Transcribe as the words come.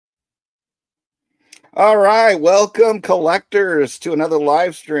All right, welcome collectors to another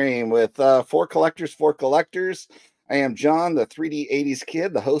live stream with four collectors, four collectors. I am John, the 3D 80s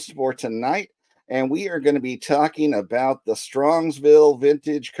kid, the host for tonight, and we are going to be talking about the Strongsville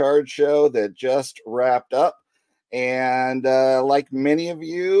Vintage Card Show that just wrapped up. And like many of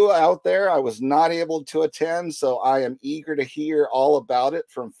you out there, I was not able to attend, so I am eager to hear all about it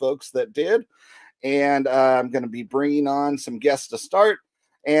from folks that did. And I'm going to be bringing on some guests to start.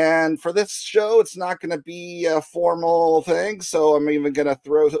 And for this show, it's not going to be a formal thing. So I'm even going to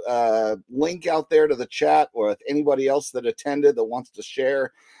throw a link out there to the chat with anybody else that attended that wants to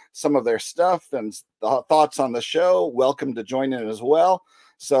share some of their stuff and the thoughts on the show. Welcome to join in as well.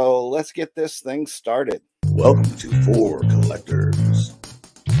 So let's get this thing started. Welcome to Four Collectors.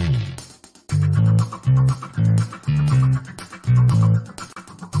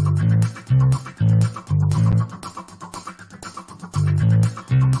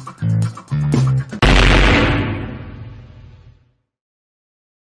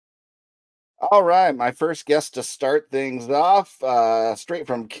 All right, my first guest to start things off, straight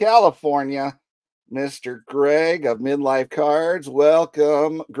from California, Mr. Graig of Midlife Cards.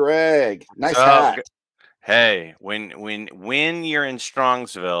 Welcome, Graig. Nice hat. Hey, when you're in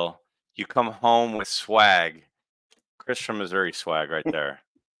Strongsville, you come home with swag. Chris from Missouri swag right there.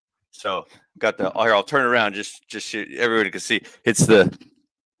 So got the here, I'll turn around just so everybody can see. It's the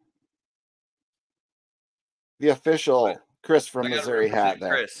official Chris from Missouri hat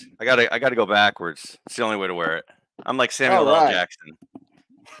there. Chris. I gotta go backwards. It's the only way to wear it. I'm like Samuel L. Jackson.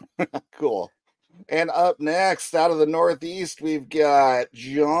 Cool. And up next, out of the Northeast, we've got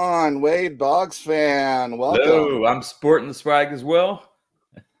John Wade, Boggs fan. Welcome. Hello, I'm sporting the swag as well.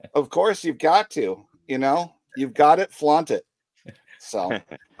 Of course, you've got to. You know, you've got it, flaunt it. So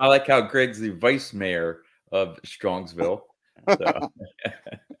I like how Greg's the vice mayor of Strongsville. So.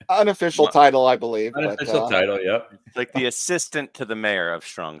 Unofficial title, I believe. Unofficial title, yep. It's like the assistant to the mayor of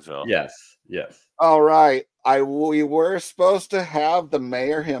Strongsville. Yes, yes. All right. We were supposed to have the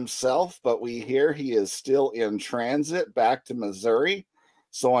mayor himself, but we hear he is still in transit back to Missouri.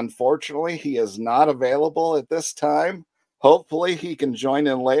 So unfortunately, he is not available at this time. Hopefully, he can join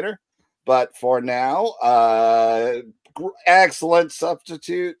in later. But for now, excellent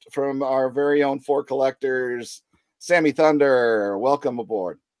substitute from our very own Four Collectors, Sammy Thunder. Welcome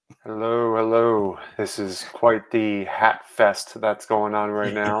aboard. Hello, hello. This is quite the hat fest that's going on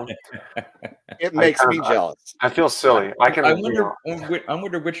right now. It makes me jealous. I feel silly. I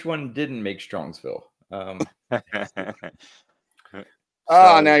wonder which one didn't make Strongsville. Now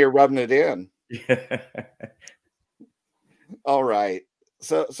you're rubbing it in. All right.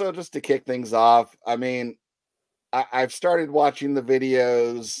 So just to kick things off, I mean, I've started watching the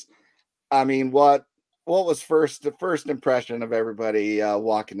videos. I mean, what was the first impression of everybody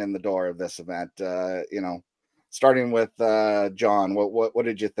walking in the door of this event? Starting with John, what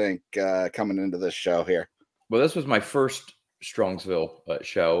did you think coming into this show here? Well, this was my first Strongsville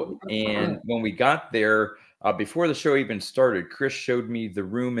show, and when we got there, before the show even started, Chris showed me the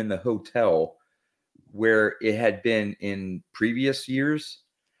room in the hotel where it had been in previous years.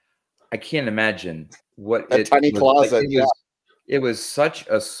 I can't imagine what a tiny closet. Like. It was such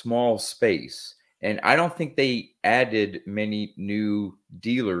a small space. And I don't think they added many new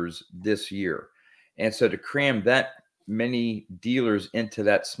dealers this year. And so to cram that many dealers into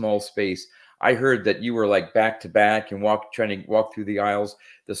that small space, I heard that you were like back to back and trying to walk through the aisles.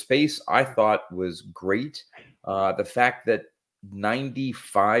 The space I thought was great. The fact that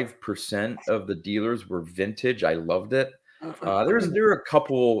 95% of the dealers were vintage, I loved it. There were a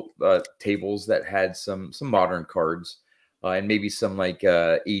couple tables that had some modern cards and maybe some like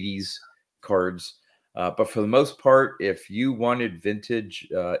 80s cards. But for the most part, if you wanted vintage,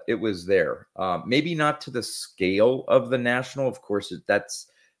 it was there. Maybe not to the scale of the National. Of course, that's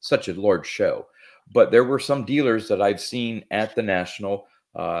such a large show. But there were some dealers that I've seen at the National,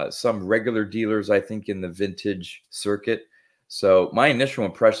 some regular dealers, I think, in the vintage circuit. So my initial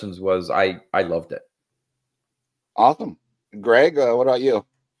impressions was I loved it. Awesome. Greg, what about you?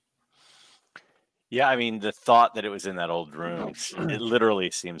 Yeah, I mean, the thought that it was in that old room, it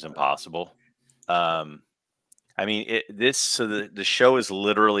literally seems impossible. I mean, the show is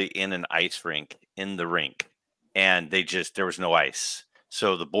literally in an ice rink in the rink, and there was no ice.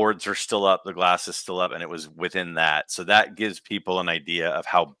 So the boards are still up, the glass is still up, and it was within that. So that gives people an idea of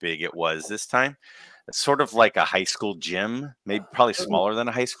how big it was this time. It's sort of like a high school gym, maybe probably smaller than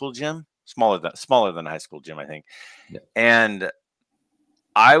a high school gym, smaller than a high school gym, I think. Yeah. And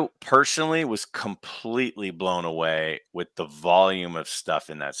I personally was completely blown away with the volume of stuff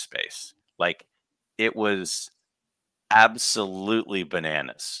in that space. Like, it was absolutely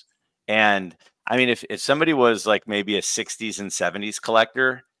bananas. And I mean, if somebody was like maybe a 60s and 70s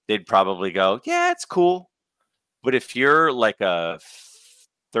collector, they'd probably go, yeah, it's cool. But if you're like a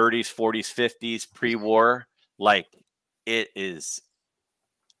 30s, 40s, 50s pre-war, like it's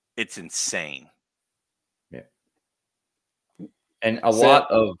insane. Yeah. And a So- lot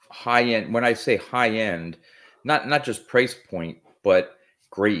of high end, when I say high end, not just price point, but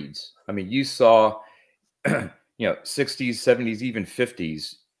grades. I mean, you saw, 60s, 70s, even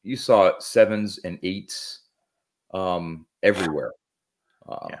 50s, you saw 7s and 8s everywhere.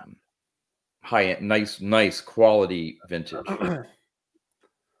 Yeah. High end, nice quality vintage.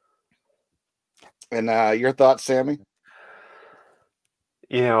 And your thoughts, Sammy?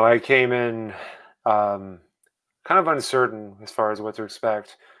 I came in kind of uncertain as far as what to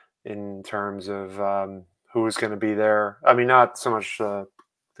expect in terms of who was going to be there. I mean, not so much the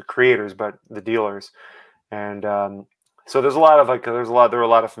creators, but the dealers. And so there were a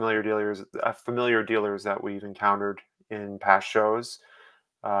lot of familiar dealers that we've encountered in past shows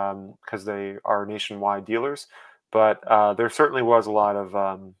because they are nationwide dealers. But there certainly was a lot of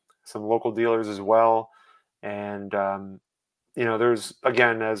some local dealers as well. And there's,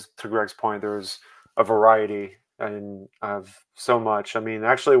 again, as to Greg's point, there's a variety and of so much. I mean,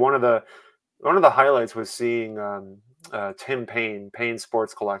 actually, one of the highlights was seeing Tim Payne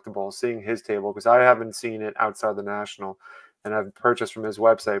Sports Collectibles, seeing his table, because I haven't seen it outside the National, and I've purchased from his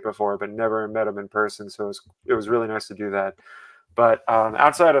website before, but never met him in person. So it was really nice to do that. But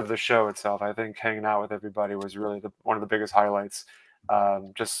outside of the show itself, I think hanging out with everybody was really one of the biggest highlights.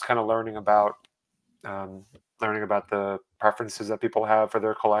 Just kind of learning about the preferences that people have for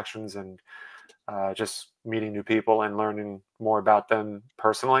their collections, and just meeting new people and learning more about them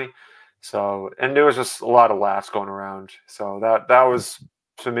personally. So, and there was just a lot of laughs going around. So that was,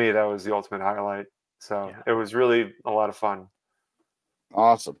 to me, that was the ultimate highlight. So It was really a lot of fun.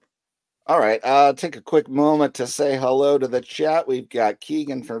 Awesome. All right. Take a quick moment to say hello to the chat. We've got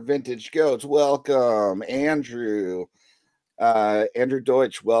Keegan from Vintage Goats. Welcome. Andrew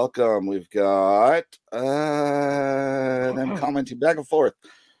Deutsch, welcome. We've got them commenting back and forth.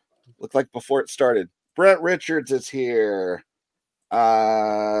 Looked like before it started. Brent Richards is here.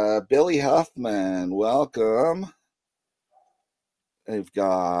 Billy Huffman, welcome. We've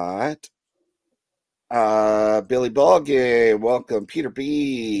got Billy Ballgame, welcome. Peter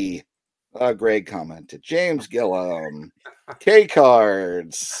B. Graig commented. James Gillum. K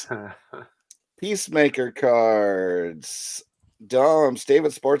Cards. Peacemaker Cards. Dom's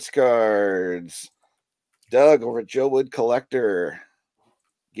David Sports Cards. Doug over at Joe Wood Collector.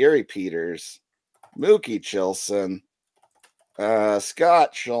 Gary Peters. Mookie Chilson.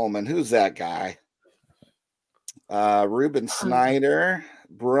 Scott Schulman. Who's that guy? Ruben Snyder.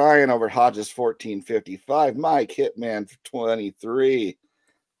 Brian over at Hodges 1455. Mike Hitman 23.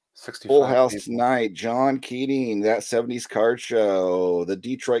 65 Full House people. tonight. John Keating, that 70s card show. The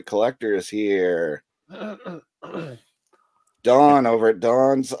Detroit Collector is here. Don over at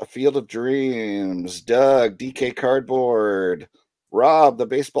Don's Field of Dreams. Doug, DK Cardboard. Rob, the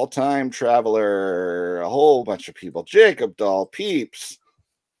Baseball Time Traveler. A whole bunch of people. Jacob Dahl, Peeps.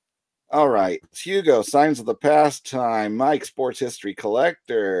 All right. Hugo, Signs of the Pastime. Mike, Sports History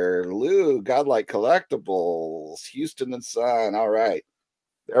Collector. Lou, Godlike Collectibles. Houston and Son. All right.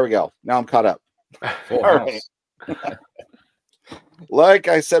 There we go. Now I'm caught up. Full All house. right. Like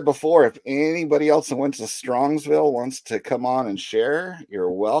I said before, if anybody else that went to Strongsville wants to come on and share,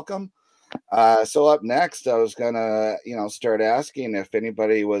 you're welcome. So up next, I was gonna, start asking if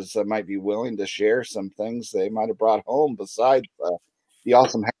anybody was might be willing to share some things they might have brought home besides the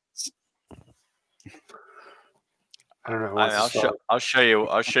awesome hats. I don't know. Who wants to start. I'll show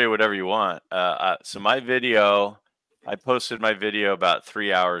you whatever you want. So my video, I posted my video about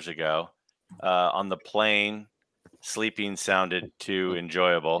 3 hours ago. On the plane, sleeping sounded too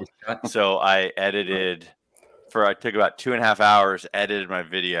enjoyable, so I edited. I took about 2.5 hours, edited my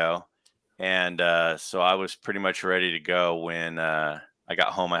video, and so I was pretty much ready to go when I got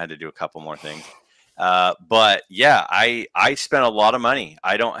home. I had to do a couple more things. But yeah, I spent a lot of money.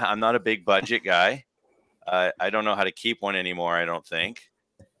 I'm not a big budget guy. I don't know how to keep one anymore, I don't think.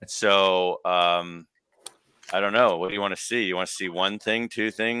 So I don't know. What do you want to see? You want to see one thing,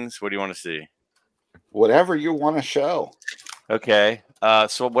 two things? What do you want to see? Whatever you want to show. Okay.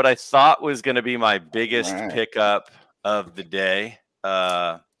 So what I thought was going to be my biggest pickup of the day,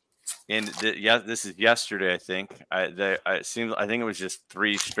 this is yesterday, I think. I think it was just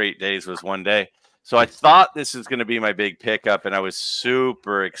 3 straight days was one day. So I thought this was going to be my big pickup, and I was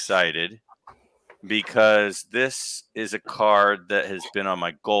super excited because this is a card that has been on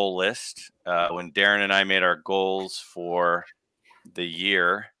my goal list. When Darren and I made our goals for the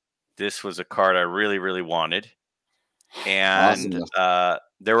year, this was a card I really, really wanted. And Awesome.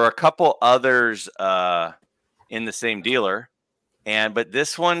 there were a couple others in the same dealer. But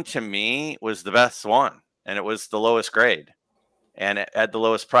this one to me was the best one. And it was the lowest grade and at the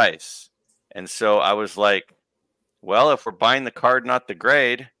lowest price. And so I was like, well, if we're buying the card, not the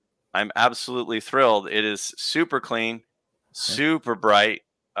grade, I'm absolutely thrilled. It is super clean, super bright.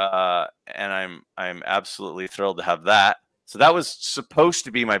 And I'm absolutely thrilled to have that. So that was supposed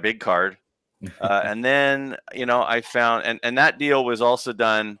to be my big card. And then, you know, I found, and that deal was also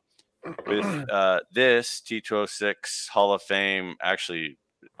done with this T206 Hall of Fame. Actually,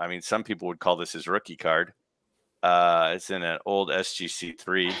 I mean, some people would call this his rookie card. It's in an old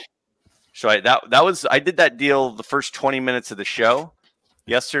SGC3. So I did that deal the first 20 minutes of the show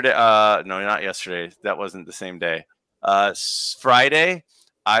yesterday. No, not yesterday. That wasn't the same day. Friday,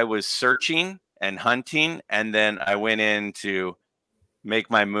 I was searching and hunting, and then I went in to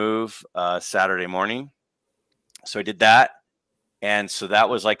make my move Saturday morning. So I did that. And so that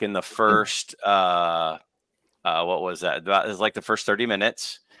was like in the first, what was that? That was like the first 30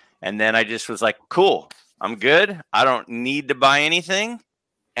 minutes. And then I just was like, cool, I'm good. I don't need to buy anything.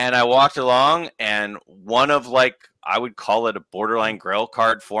 And I walked along, and one of, like, I would call it a borderline grail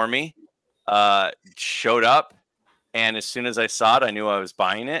card for me, showed up. And as soon as I saw it, I knew I was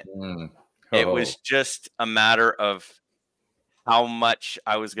buying it. It was just a matter of how much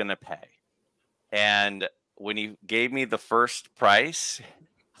I was going to pay. And when he gave me the first price,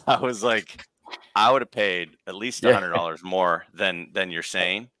 I was like, I would have paid at least $100 more than you're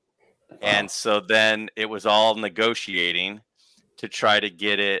saying. And so then it was all negotiating to try to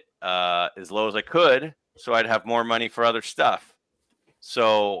get it as low as I could, so I'd have more money for other stuff.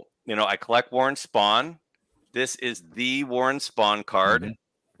 So, you know, I collect Warren Spawn. This is the Warren Spawn card.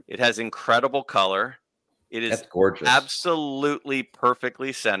 It has incredible color. It is gorgeous. Absolutely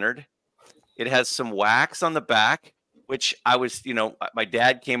perfectly centered. It has some wax on the back, which I was, you know, my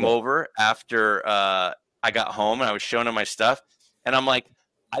dad came over after I got home, and I was showing him my stuff. And I'm like,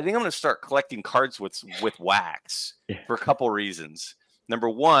 I think I'm going to start collecting cards with wax for a couple reasons. Number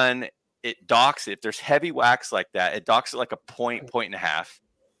one, it docks it. If there's heavy wax like that, it docks it like a point and a half.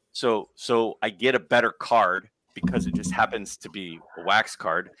 So I get a better card because it just happens to be a wax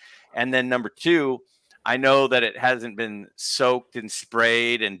card. And then number two, I know that it hasn't been soaked and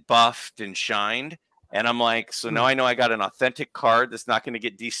sprayed and buffed and shined. And I'm like, so now I know I got an authentic card that's not going to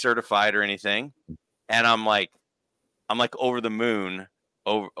get decertified or anything. And I'm like over the moon.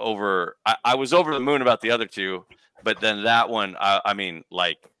 I was over the moon about the other two, but then that one, I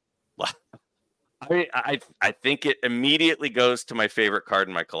think it immediately goes to my favorite card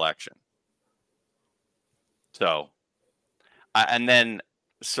in my collection. So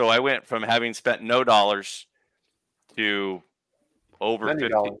I went from having spent no dollars to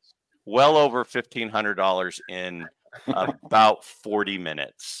well over $1,500 in about 40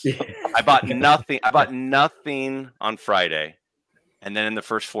 minutes. I bought nothing on Friday. And then in the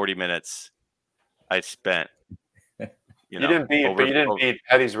first 40 minutes, I spent, you didn't beat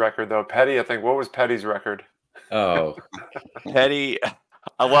Petty's record, though. Petty, I think, what was Petty's record? Oh, Petty.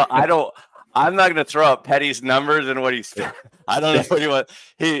 Well, I'm not going to throw out Petty's numbers and what he spent. I don't know what he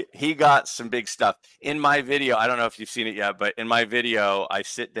was. He got some big stuff. In my video, I don't know if you've seen it yet, but in my video, I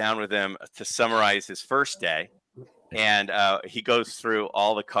sit down with him to summarize his first day. And he goes through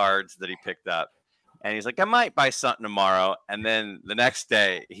all the cards that he picked up. And he's like, I might buy something tomorrow. And then the next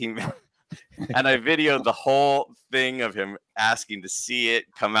day, and I videoed the whole thing of him asking to see it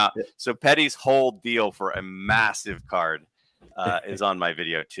come out. So Petty's whole deal for a massive card is on my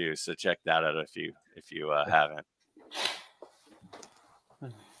video too. So check that out if you haven't.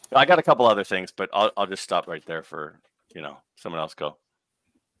 I got a couple other things, but I'll just stop right there for, someone else go.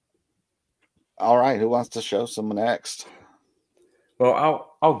 All right, who wants to show someone next?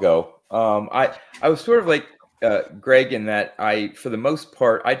 Well, I'll go. I was sort of like Graig in that for the most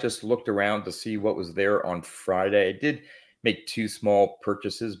part, I just looked around to see what was there on Friday. I did make 2 small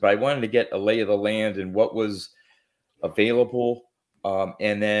purchases, but I wanted to get a lay of the land and what was available.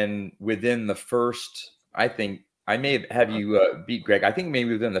 And then within the first, I think I may have you beat Graig. I think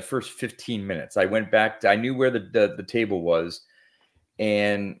maybe within the first 15 minutes, I went back I knew where the table was,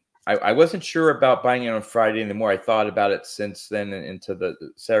 and I wasn't sure about buying it on Friday. And the more I thought about it since then into the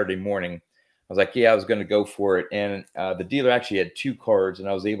Saturday morning, I was like, yeah, I was going to go for it. And the dealer actually had 2 cards, and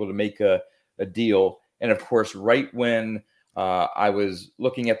I was able to make a deal. And of course, right when I was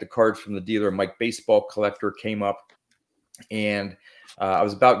looking at the cards from the dealer, Mike Baseball Collector came up, and I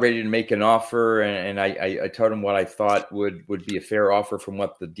was about ready to make an offer. And I told him what I thought would be a fair offer from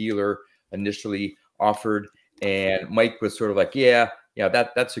what the dealer initially offered. And Mike was sort of like, yeah, you know,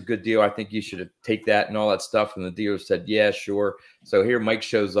 that's a good deal. I think you should take that and all that stuff. And the dealer said, yeah, sure. So here Mike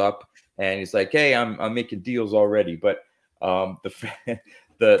shows up and he's like, hey, I'm making deals already. But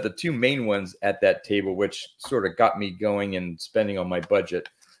the two main ones at that table, which sort of got me going and spending on my budget,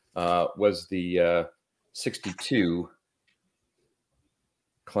 was the 62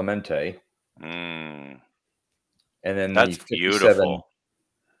 Clemente. And then that's the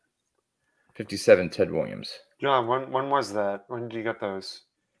 57 Ted Williams. John, when was that? When did you get those?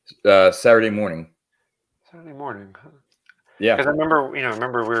 Saturday morning. Saturday morning. Huh? Yeah. Because I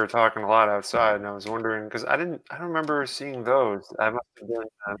remember we were talking a lot outside, and I was wondering because I don't remember seeing those. I must have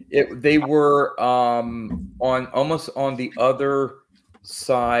been. They were almost on the other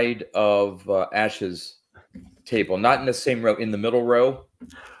side of Ash's table, not in the same row, in the middle row.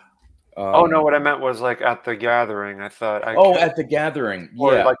 Oh no, what I meant was like at the gathering. I thought. At the gathering,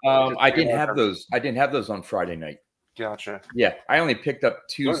 yeah. Like, I didn't have those. I didn't have those on Friday night. Gotcha. Yeah, I only picked up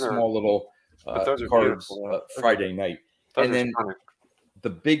two small little cards Friday night, and then the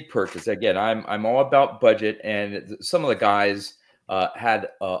big purchase. Again, I'm all about budget, and some of the guys had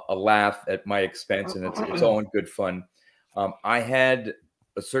a laugh at my expense, and it's all in good fun. I had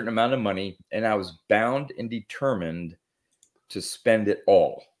a certain amount of money, and I was bound and determined to spend it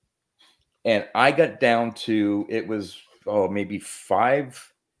all. And I got down to, it was, maybe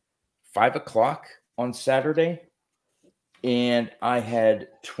 5 o'clock on Saturday. And I had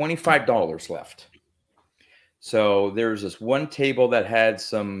 $25 left. So there's this one table that had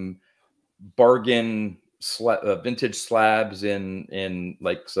some bargain vintage slabs in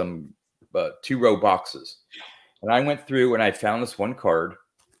like some 2-row boxes. And I went through and I found this one card.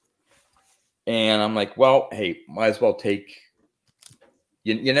 And I'm like, well, hey, might as well take...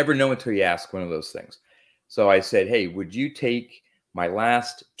 You never know until you ask one of those things. So I said, hey, would you take my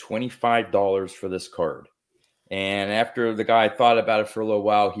last $25 for this card? And after the guy thought about it for a little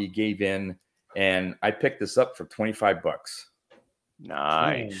while, he gave in, and I picked this up for $25.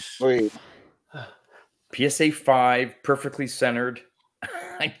 Nice. Sweet. PSA 5, perfectly centered.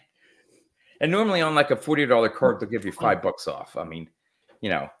 And normally on like a $40 card, they'll give you $5 off. I mean,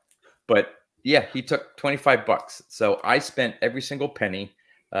 you know, but yeah, he took $25. So I spent every single penny.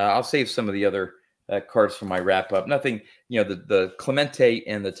 I'll save some of the other cards for my wrap up. Nothing, you know, the Clemente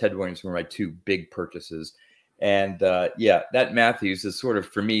and the Ted Williams were my two big purchases. And yeah, that Matthews is sort of,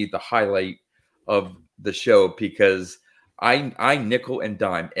 for me, the highlight of the show, because I nickel and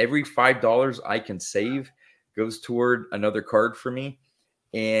dime. Every $5 I can save goes toward another card for me.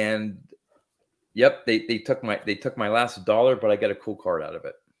 And yep, they took my last dollar, but I got a cool card out of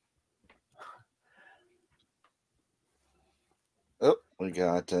it. Oh, we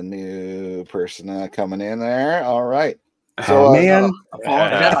got a new person coming in there. All right. So, man,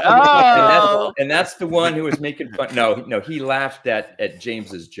 and that's the one who was making fun. No, he laughed at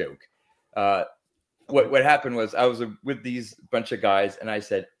James's joke. What happened was I was with these bunch of guys, and I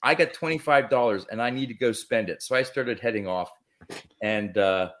said, I got $25 and I need to go spend it. So I started heading off, and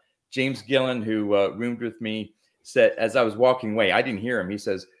James Gillen, who roomed with me, said, as I was walking away, I didn't hear him. He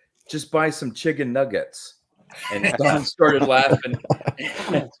says, just buy some chicken nuggets. And Don started laughing.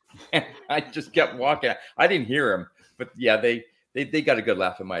 And I just kept walking. I didn't hear him, but yeah, they got a good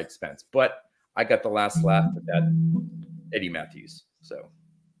laugh at my expense. But I got the last laugh at that Eddie Matthews. So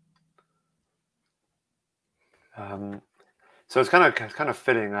it's kind of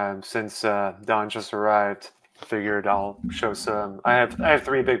fitting since Don just arrived. I figured I'll show some. I have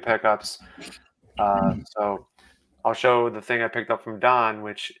 3 big pickups. So I'll show the thing I picked up from Don,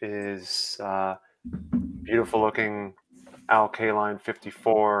 which is beautiful looking Alkaline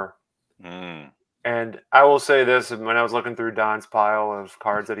 54. And I will say this, when I was looking through Don's pile of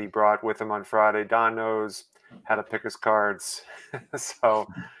cards that he brought with him on Friday, Don knows how to pick his cards. So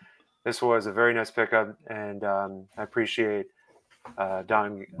this was a very nice pickup, and I appreciate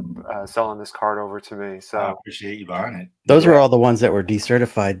Don selling this card over to me. So I appreciate you buying it. Those were all the ones that were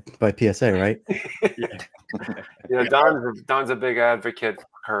decertified by PSA, right? Yeah, Don's a big advocate for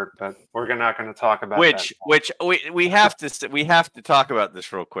Kurt, but we're not going to talk about which we have to talk about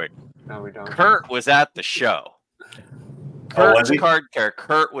this real quick. No, we don't. Kurt was at the show. Kurt's card care.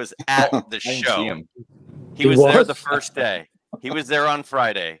 Kurt was at the show. He was there the first day. He was there on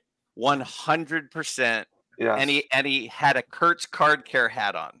Friday, 100%. Yeah, and he had a Kurt's card care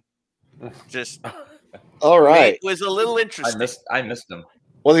hat on. Just all right. It was a little interesting. I missed him.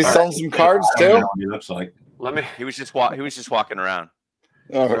 Was he selling some cards too? He looks like. He was just walking around.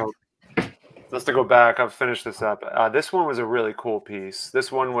 So, just to go back, I'll finish this up. This one was a really cool piece.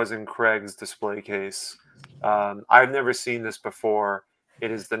 This one was in Craig's display case. I've never seen this before,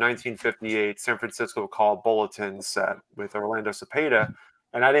 It is the 1958 San Francisco Call Bulletin set with Orlando Cepeda,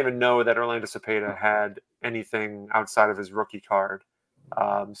 and I didn't even know that Orlando Cepeda had anything outside of his rookie card.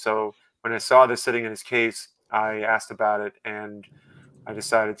 So when I saw this sitting in his case, I asked about it, and I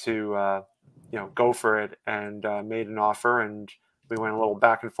decided to go for it, and made an offer, and we went a little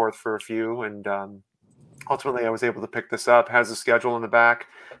back and forth for a few, and ultimately I was able to pick this up. Has a schedule in the back,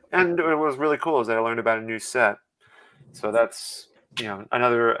 and what was really cool is that I learned about a new set. So that's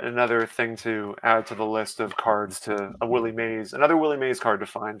another thing to add to the list of cards to a Willie Mays, another Willie Mays card to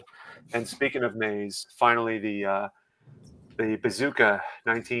find. And speaking of Mays, finally the Bazooka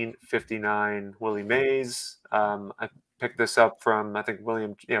 1959 Willie Mays. I picked this up from, I think,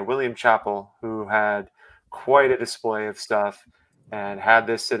 William Chappell, who had quite a display of stuff and had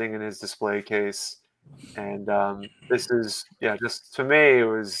this sitting in his display case. And this is, just to me, it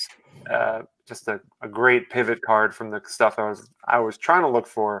was just a great pivot card from the stuff I was trying to look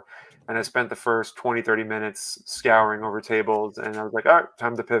for. And I spent the first 20-30 minutes scouring over tables, and I was like, all right,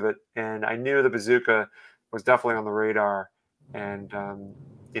 time to pivot. And I knew the Bazooka was definitely on the radar. And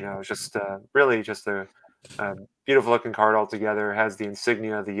it's just really just a beautiful looking card altogether. It has the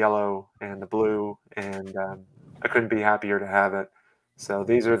insignia, the yellow and the blue, and I couldn't be happier to have it. So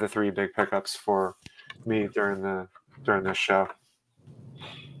these are the three big pickups for me during this show.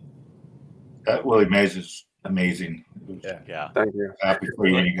 That Willie Mays is amazing. Yeah. Thank you. Happy for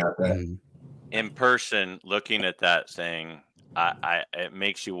you when you got that. In person, looking at that thing, it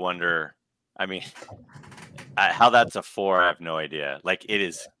makes you wonder. I mean, how that's a 4, I have no idea. Like, it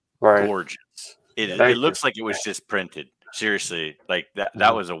is gorgeous. It looks like it was just printed. Seriously, like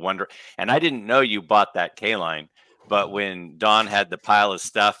that was a wonder. And I didn't know you bought that K-line, but when Don had the pile of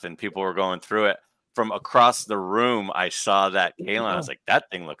stuff and people were going through it, from across the room, I saw that K-line. I was like,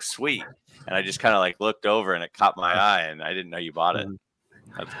 that thing looks sweet. And I just kind of like looked over and it caught my eye, and I didn't know you bought it.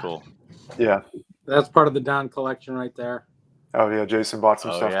 That's cool. Yeah. That's part of the Don collection right there. Oh yeah, Jason bought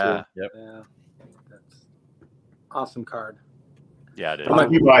some stuff too. Yep. Yeah. That's awesome card. Yeah, it is. How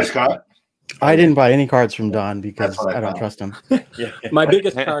much you buy, Scott? I didn't buy any cards from Don because That's what I I don't thought. trust him. My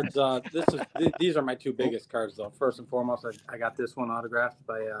biggest cards. These are my two biggest cards, though. First and foremost, I got this one autographed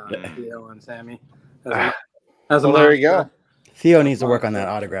by Theo and Sammy. Well, there you go. Theo needs to work on that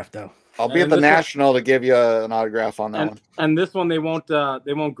autograph, though. I'll be at the National to give you an autograph on that one. And this one, they won't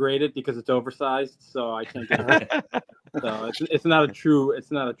grade it because it's oversized, so I can't get it. So it's not a true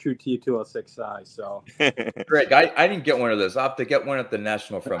T206 size. So Greg, I didn't get one of those. I'll have to get one at the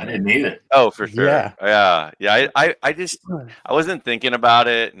National from I you. didn't need it. Oh, for sure. Yeah. I wasn't thinking about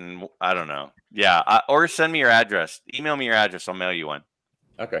it, and I don't know. Yeah, or send me your address. Email me your address. I'll mail you one.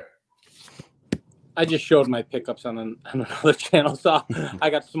 Okay. I just showed my pickups on another channel, so I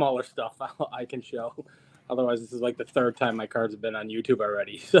got smaller stuff I can show. Otherwise, this is like the third time my cards have been on YouTube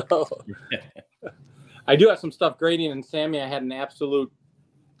already. So I do have some stuff grading, and Sammy, I had an absolute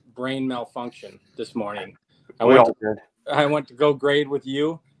brain malfunction this morning. I went to go grade with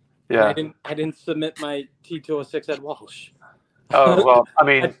you. Yeah. I didn't submit my T206 at Walsh. Oh well, I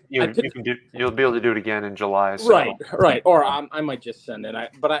mean, you'll be able to do it again in July. So. Right. Or I might just send it.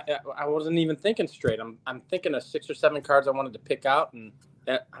 But I wasn't even thinking straight. I'm thinking of 6 or 7 cards I wanted to pick out, and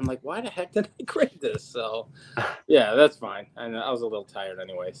I'm like, why the heck did I grade this? So, yeah, that's fine. And I was a little tired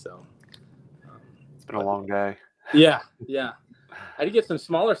anyway. So It's been a long day. Yeah. I did get some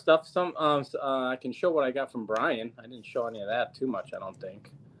smaller stuff. Some I can show what I got from Brian. I didn't show any of that too much, I don't think.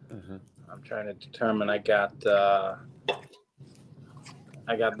 Mm-hmm. I'm trying to determine. I got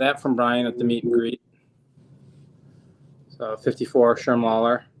that from Brian at the meet and greet. So 54 Sherm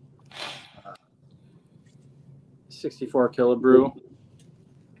Lawler, 64 Killebrew,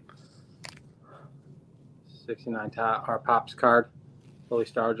 69 our Pops card, Billy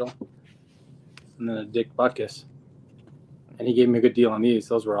Stargell, and then a Dick Butkus. And he gave me a good deal on these.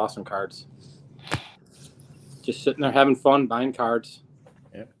 Those were awesome cards. Just sitting there having fun, buying cards.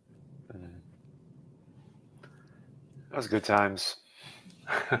 Yep. That was good times.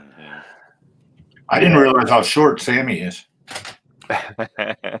 I didn't realize how short Sammy is.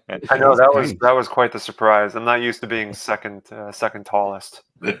 I know that was quite the surprise. I'm not used to being second tallest.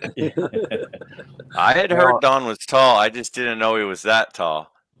 I had heard Don was tall. I just didn't know he was that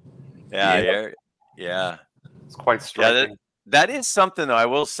tall. Yeah. It's quite striking. Yeah, that is something though. I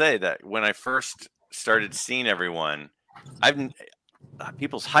will say that when I first started seeing everyone,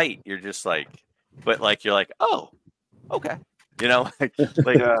 people's height. You're just like, but like you're like, oh, okay. You know,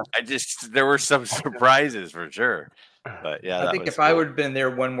 there were some surprises for sure. But yeah, I that think was if I cool. would have been there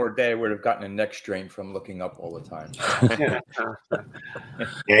one more day, I would have gotten a neck strain from looking up all the time.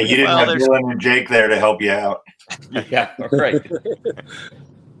 Yeah, you didn't Well, have there's- Dylan and Jake there to help you out. Yeah, right.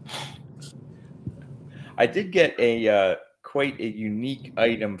 I did get a quite a unique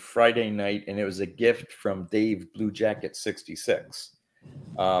item Friday night, and it was a gift from Dave Blue Jacket 66.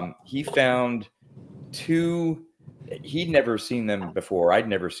 He found two. He'd never seen them before. I'd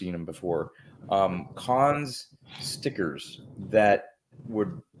never seen them before. Cons stickers that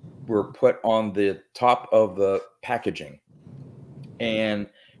were put on the top of the packaging, and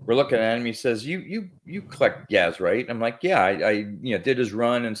we're looking at him. He says, "You collect Yaz, right?" I'm like, "Yeah, I did his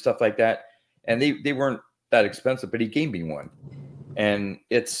run and stuff like that." And they weren't that expensive, but he gave me one, and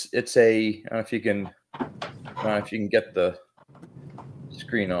it's a. I don't know if you can get the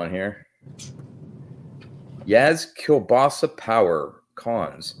screen on here. Yaz Kielbasa Power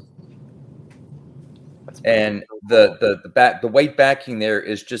Cons. And the white backing there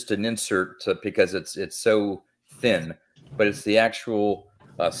is just an insert because it's so thin, but it's the actual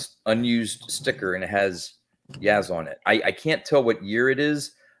unused sticker, and it has Yaz on it. I can't tell what year it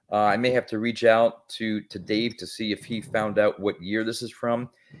is. I may have to reach out to Dave to see if he found out what year this is from.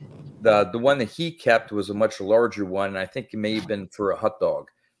 The one that he kept was a much larger one, and I think it may have been for a hot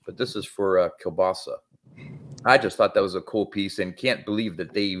dog, but this is for kielbasa. I just thought that was a cool piece, and can't believe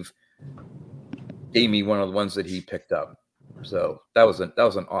that Dave gave me one of the ones that he picked up. So that was an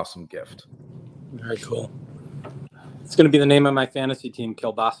awesome gift. Very cool. It's going to be the name of my fantasy team,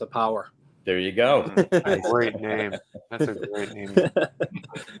 Kielbasa Power. There you go. Nice. Great name. That's a great name.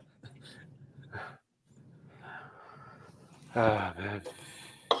 Oh, man.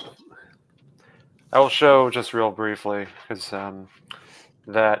 I will show just real briefly because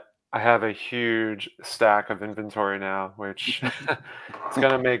that I have a huge stack of inventory now, which it's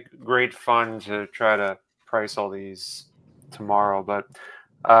going to make great fun to try to price all these tomorrow. But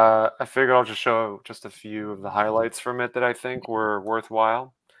I figured I'll just show just a few of the highlights from it that I think were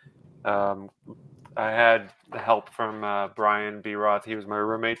worthwhile. I had the help from Brian B. Roth. He was my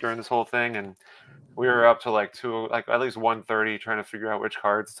roommate during this whole thing, and we were up to like at least 1:30 trying to figure out which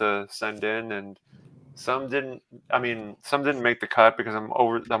cards to send in, and some didn't make the cut because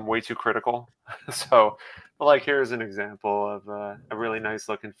I'm way too critical. So, like, here's an example of a really nice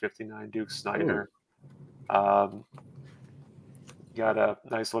looking 59 Duke Snyder. Got a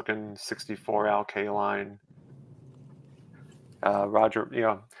nice looking 64 Al Kaline. Roger,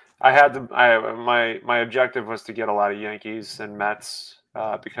 I had my objective was to get a lot of Yankees and Mets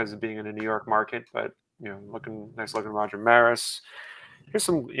because of being in a New York market, but nice looking Roger Maris. Here's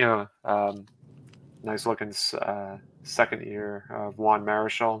some nice looking second year of Juan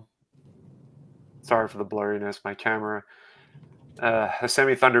Marichal. Sorry for the blurriness. My camera, the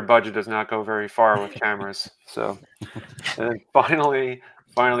Semi Thunder budget does not go very far with cameras. So, and then finally,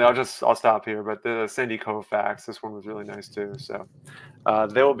 I'll stop here. But the Sandy Koufax, this one was really nice too. So,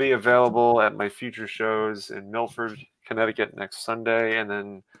 they will be available at my future shows in Milford, Connecticut next Sunday, and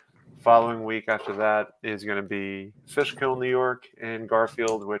then following week after that is going to be Fishkill, New York, and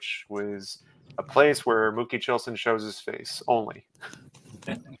Garfield, which was a place where Mookie Chilson shows his face only.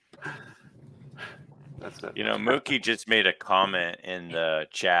 That's it. Mookie just made a comment in the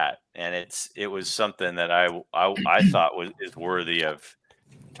chat, and it was something that I thought is worthy of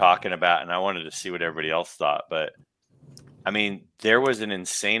talking about, and I wanted to see what everybody else thought. But I mean, there was an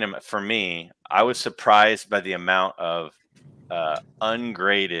insane amount for me. I was surprised by the amount of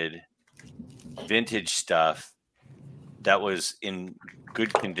ungraded vintage stuff that was in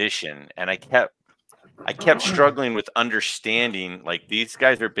good condition, and I kept struggling with understanding, like, these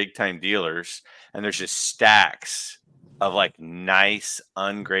guys are big time dealers, and there's just stacks of like nice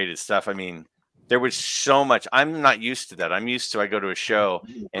ungraded stuff. I mean, there was so much. I'm not used to that. I'm used to, I go to a show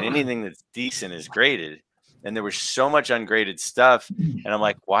and anything that's decent is graded, and there was so much ungraded stuff, and I'm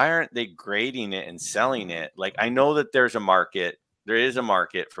like, why aren't they grading it and selling it? Like, I know that there is a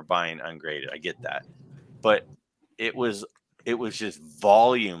market for buying ungraded. I get that, but it was just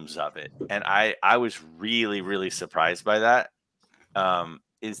volumes of it, and I was really, really surprised by that.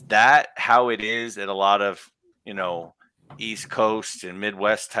 Is that how it is at a lot of East Coast and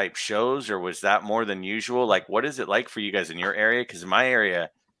Midwest type shows, or was that more than usual? Like, what is it like for you guys in your area? Because in my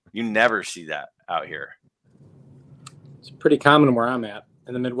area, you never see that out here. It's pretty common where I'm at.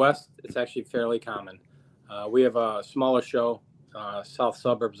 In the Midwest, it's actually fairly common. We have a smaller show, south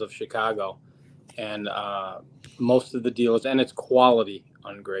suburbs of Chicago, and most of the dealers, and it's quality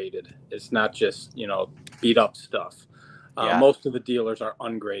ungraded. It's not just beat up stuff. Most of the dealers are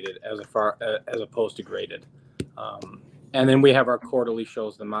ungraded as opposed to graded. And then we have our quarterly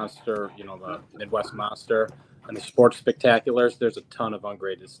shows, the Monster, the Midwest Monster. and the sports spectaculars, there's a ton of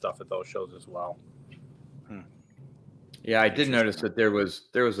ungraded stuff at those shows as well. Yeah, I did notice that there was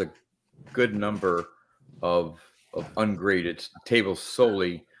a good number of ungraded tables,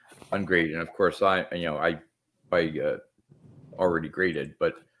 solely ungraded. And of course, I already graded,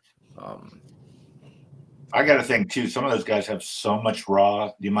 but I got to think too. Some of those guys have so much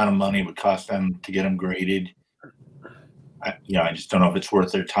raw. The amount of money it would cost them to get them graded. I just don't know if it's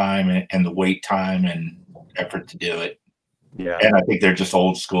worth their time and the wait time and effort to do it. yeah, And I think they're just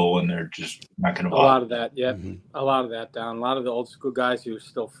old school and they're just not going to. A lot of that, yeah, a lot of that down. A lot of the old school guys who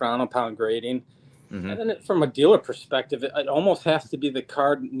still frown upon grading. And then from a dealer perspective, it almost has to be the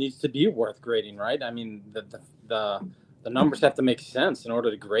card needs to be worth grading, right? I mean, the numbers have to make sense in order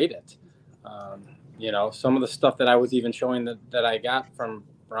to grade it. Some of the stuff that I was even showing that I got from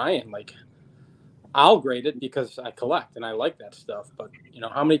Brian, like, I'll grade it because I collect and I like that stuff. But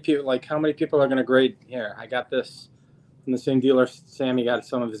how many people are going to grade here? I got this from the same dealer. Sammy got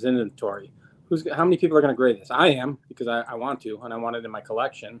some of his inventory. How many people are going to grade this? I am, because I want to, and I want it in my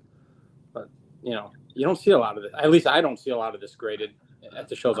collection. But you don't see a lot of this. At least I don't see a lot of this graded at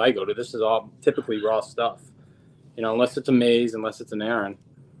the shows I go to. This is all typically raw stuff. Unless it's a Maze, unless it's an Aaron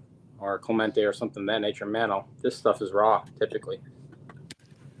or a Clemente or something of that nature, Mano. This stuff is raw typically.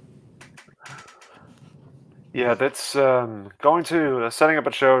 Yeah, that's setting up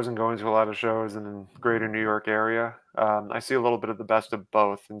at shows and going to a lot of shows in the greater New York area. I see a little bit of the best of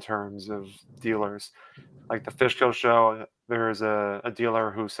both in terms of dealers. Like the Fishkill show, there's a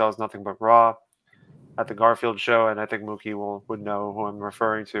dealer who sells nothing but raw. At the Garfield show, and I think Mookie would know who I'm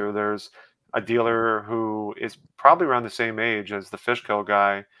referring to, there's a dealer who is probably around the same age as the Fishkill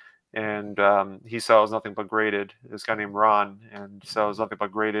guy, and he sells nothing but graded. This guy named Ron, and sells nothing but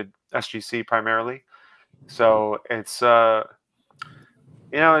graded SGC primarily. So it's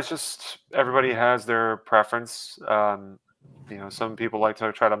it's just everybody has their preference. Some people like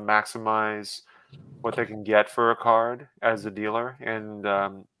to try to maximize what they can get for a card as a dealer,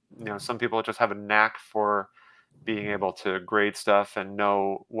 and some people just have a knack for being able to grade stuff and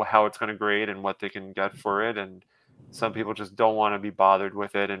know how it's going to grade and what they can get for it. And some people just don't want to be bothered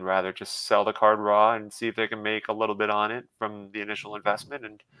with it and rather just sell the card raw and see if they can make a little bit on it from the initial investment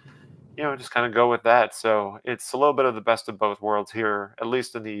and, just kind of go with that. So it's a little bit of the best of both worlds here, at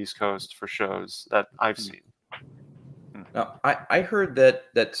least in the East Coast for shows that I've seen. Now, I heard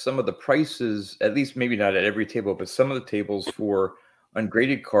that some of the prices, at least maybe not at every table, but some of the tables for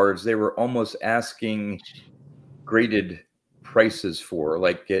ungraded cards, they were almost asking graded prices for.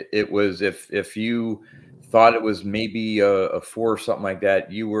 Like it was, if you thought it was maybe a 4 or something like that,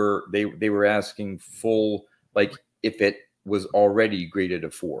 they were asking full, like if it was already graded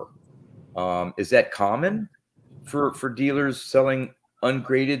a 4. Is that common for dealers selling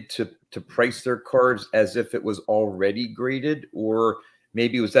ungraded to price their cards as if it was already graded, or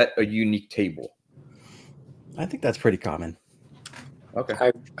maybe was that a unique table? I think that's pretty common.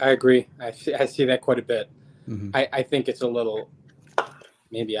 Okay. I agree. I see that quite a bit. Mm-hmm. I think it's a little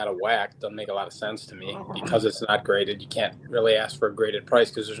maybe out of whack. Doesn't make a lot of sense to me because it's not graded. You can't really ask for a graded price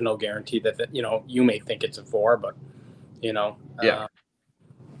because there's no guarantee that you may think it's a 4, but Yeah.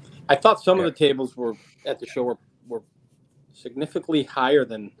 I thought some of the tables were at the show were significantly higher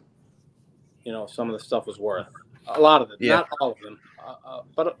than some of the stuff was worth. A lot of it, not all of them,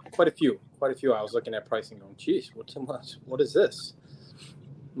 but quite a few. I was looking at pricing, going, "Geez, what is this?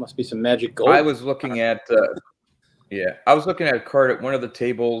 Must be some magic gold." I was looking at a card at one of the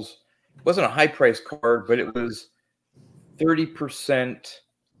tables. It wasn't a high price card, but it was 30%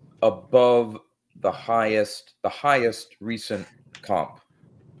 above the highest recent comp.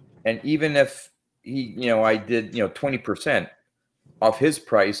 And even if I did 20% off his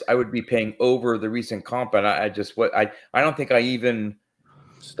price, I would be paying over the recent comp. And I don't think I even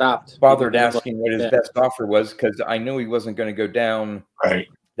bothered asking what his best offer was, because I knew he wasn't going to go down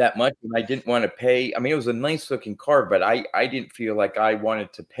that much, and I didn't want to pay. I mean, it was a nice looking card, but I didn't feel like I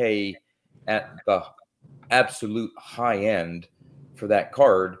wanted to pay at the absolute high end for that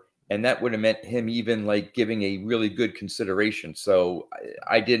card, and that would have meant him even like giving a really good consideration. So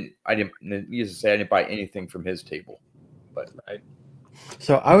I didn't needless to say, I didn't buy anything from his table. But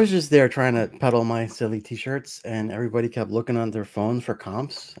So I was just there trying to peddle my silly T-shirts, and everybody kept looking on their phones for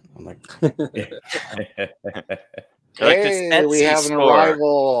comps. I'm like, hey, we have an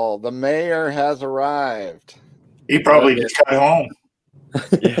arrival. The mayor has arrived. He probably just got home.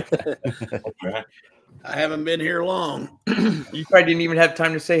 Okay. I haven't been here long. You probably didn't even have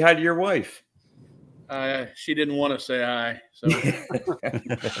time to say hi to your wife. She didn't want to say hi. So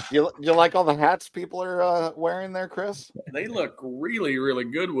you like all the hats people are wearing there, Chris? They look really, really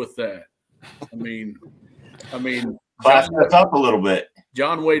good with that. I mean, I mean, class us up a little bit.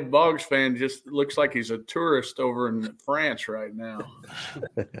 John Wade Boggs fan just looks like he's a tourist over in France right now.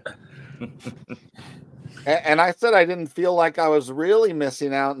 And I said I didn't feel like I was really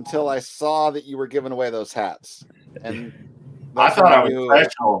missing out until I saw that you were giving away those hats. And I thought I was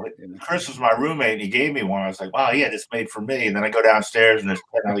special. Chris was my roommate, and he gave me one. I was like, wow, yeah, this made for me. And then I go downstairs, and there's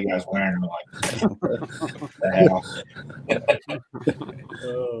 10 other guys wearing them. I'm like, the hell?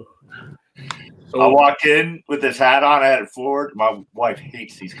 So I walk in with this hat on. I had it forward. My wife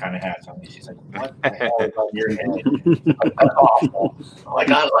hates these kind of hats on me. She's like, what the hell is on your head? That's awful. I'm like,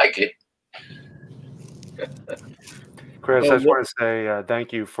 I like it. Chris, I just want to say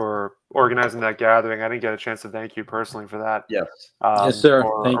thank you for organizing that gathering. I didn't get a chance to thank you personally for that. Yes. Yes, sir.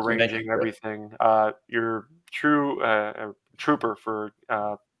 For Thank arranging everything. You're true a trooper for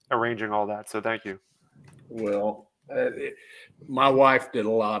arranging all that. So thank you. Well, my wife did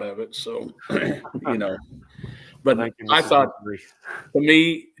a lot of it, so you know. But Thank you, I Mrs. thought, Humphrey. to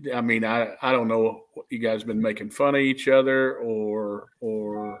me, I mean, I don't know what you guys been making fun of each other or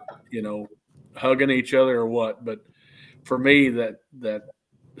you know, hugging each other or what, but for me, that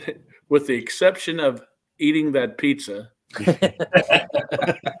with the exception of eating that pizza.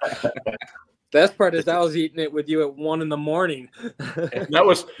 Best part is I was eating it with you at 1 a.m. That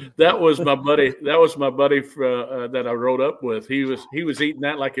was my buddy. That was my buddy that I rode up with. He was eating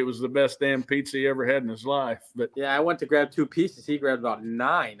that like it was the best damn pizza he ever had in his life. But yeah, I went to grab 2 pieces. He grabbed about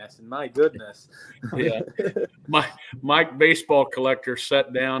 9. I said, "My goodness." Yeah, Mike baseball collector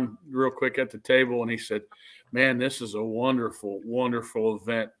sat down real quick at the table and he said, "Man, this is a wonderful, wonderful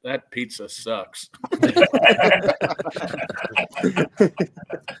event. That pizza sucks."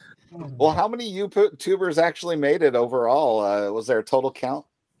 Well, how many YouTubers actually made it overall? Was there a total count?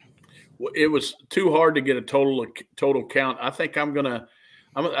 It was too hard to get a total count. I think I'm gonna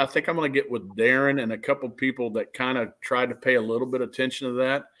get with Darren and a couple people that kind of tried to pay a little bit of attention to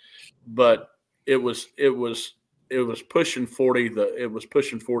that, but it was pushing 40. It was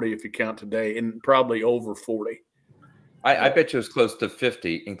pushing 40 if you count today, and probably over 40. I bet you it was close to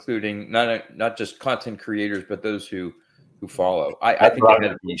 50, including not just content creators, but those who follow. I think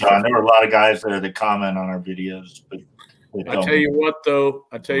John, there were a lot of guys there that comment on our videos. But I tell you what, though,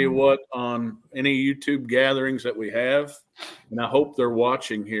 on any YouTube gatherings that we have, and I hope they're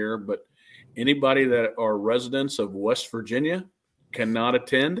watching here, but anybody that are residents of West Virginia cannot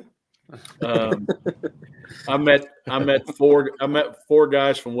attend. I met 4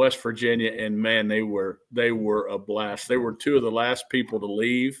 guys from West Virginia, and man, they were a blast. They were 2 of the last people to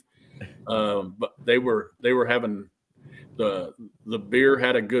leave, but they were having the beer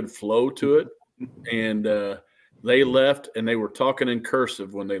had a good flow to it, and they left, and they were talking in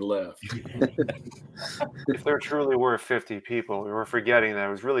cursive when they left. If there truly were 50 people, we were forgetting that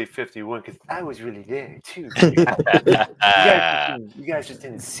it was really 51 because I was really there too. You guys just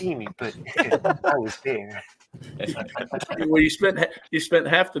didn't see me, but I was there. Well, you spent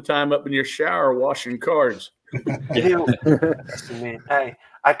half the time up in your shower washing cards. Listen, man,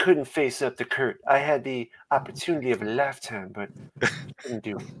 I couldn't face up to Kurt. I had the opportunity of a lifetime, but couldn't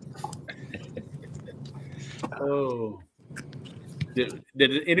do it. Oh, did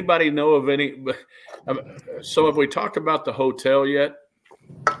anybody know of any? So have we talked about the hotel yet?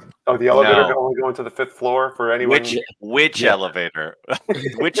 Oh, the elevator only going to the 5th floor for anyone. Which elevator?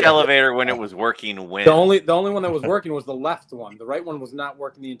 Which elevator when it was working? When the only one that was working was the left one. The right one was not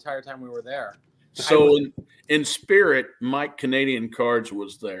working the entire time we were there. So in spirit, Mike Canadian Cards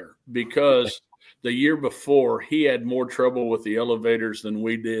was there because the year before he had more trouble with the elevators than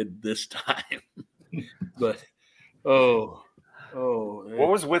we did this time. But what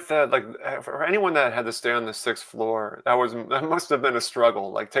was with that? Like for anyone that had to stay on the 6th floor, that must have been a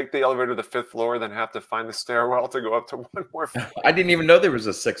struggle. Like take the elevator to the 5th floor, then have to find the stairwell to go up to 1 more floor. I didn't even know there was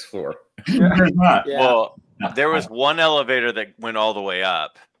a 6th floor. Yeah. Well, there was one elevator that went all the way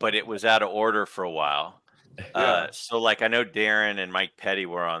up, but it was out of order for a while. So like I know Darren and Mike Petty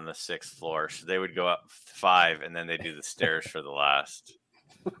were on the 6th floor, so they would go up 5 and then they do the stairs for the last.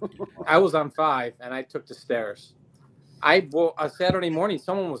 I was on 5 and I took the stairs. On Saturday morning,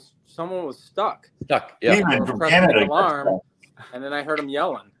 someone was stuck. Yeah. Pressing the alarm, and then I heard him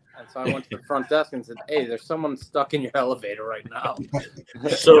yelling, and so I went to the front desk and said, "Hey, there's someone stuck in your elevator right now."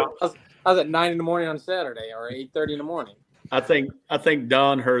 So I was at 9 a.m. on Saturday or 8:30 in the morning. I think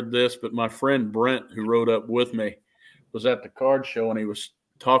Don heard this, but my friend Brent, who rode up with me, was at the card show and he was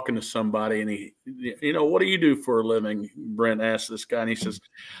talking to somebody, and he, what do you do for a living? Brent asked this guy, and he says,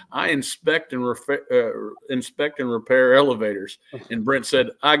 I inspect and repair elevators. And Brent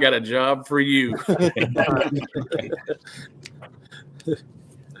said, I got a job for you.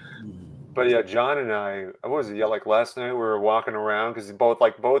 But yeah, John and I, what was it? Yeah, like last night we were walking around because both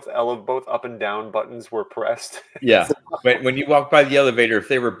up and down buttons were pressed. Yeah. When you walk by the elevator, if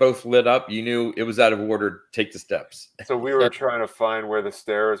they were both lit up, you knew it was out of order. Take the steps. So we were trying to find where the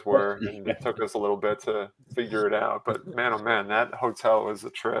stairs were, and it took us a little bit to figure it out. But man, oh man, that hotel was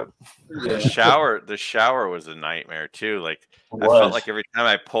a trip. The shower was a nightmare too. Like I felt like every time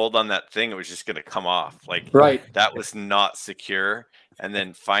I pulled on that thing, it was just gonna come off. Like that was not secure. And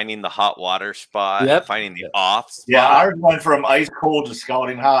then finding the hot water spot, finding the off spot. Yeah, ours went from ice cold to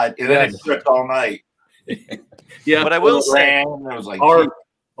scalding hot, and then it dripped all night. Yeah, but I will say, was like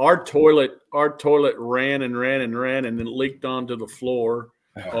our toilet ran and ran and ran, and then leaked onto the floor.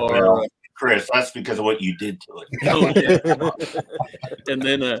 Chris, that's because of what you did to it. And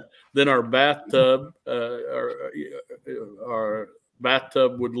then our bathtub, our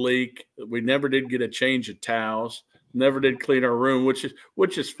bathtub would leak. We never did get a change of towels. Never did clean our room, which is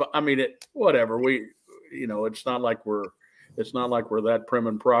I mean, whatever. We, it's not like we're that prim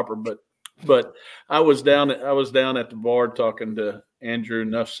and proper, but I was down at the bar talking to Andrew,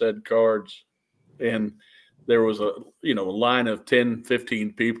 Enough Said Cards, and there was a line of 10,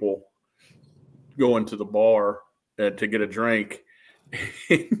 15 people going to the bar to get a drink.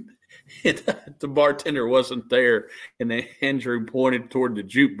 And the bartender wasn't there, and Andrew pointed toward the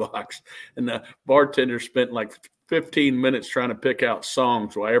jukebox, and the bartender spent like 15 minutes trying to pick out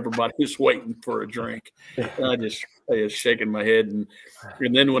songs while everybody was waiting for a drink. And I was shaking my head, and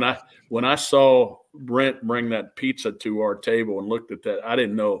then when I saw Brent bring that pizza to our table and looked at that, I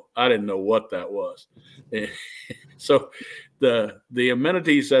didn't know what that was. So the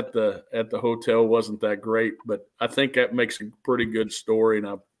amenities at the hotel wasn't that great, but I think that makes a pretty good story,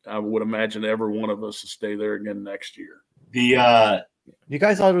 and I would imagine every one of us will stay there again next year. You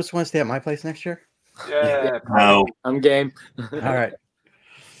guys all just want to stay at my place next year? Yeah, no, I'm game. All right,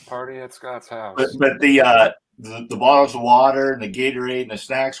 party at Scott's house. But the bottles of water and the Gatorade and the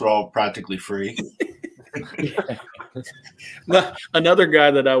snacks were all practically free. Another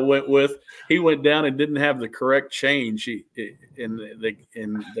guy that I went with, he went down and didn't have the correct change. And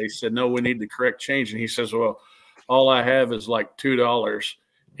they said, no, we need the correct change. And he says, well, all I have is like $2.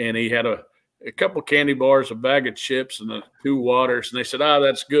 And he had a couple candy bars, a bag of chips, and 2 waters. And they said,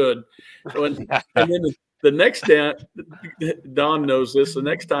 that's good. So and then the next day, Don knows this. The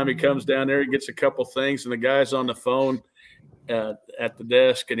next time he comes down there, he gets a couple things, and the guy's on the phone at the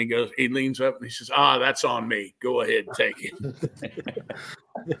desk, and he leans up and he says, that's on me. Go ahead, take it.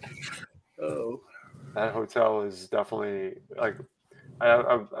 That hotel is definitely like,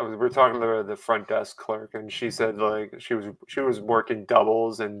 we're talking to the front desk clerk, and she said like she was working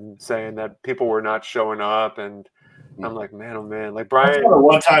doubles and saying that people were not showing up, and I'm like, man, oh man, like Brian. That's not a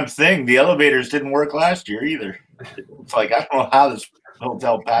one-time thing. The elevators didn't work last year either. It's like I don't know how this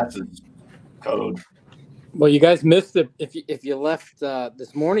hotel passes code. Well, you guys missed it. If you left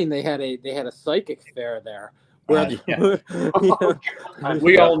this morning, they had a psychic fair there. Where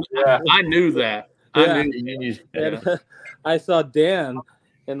we all, I knew that. Yeah. I saw Dan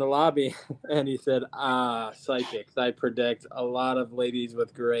in the lobby, and he said, psychics. I predict a lot of ladies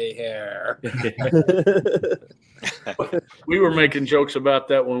with gray hair. We were making jokes about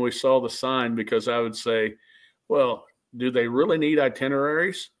that when we saw the sign, because I would say, well, do they really need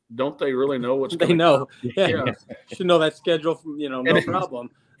itineraries? Don't they really know what's going on? They know. Yeah. Should know that schedule from, no problem.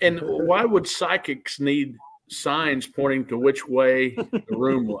 And why would psychics need signs pointing to which way the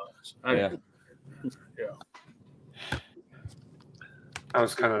room was? I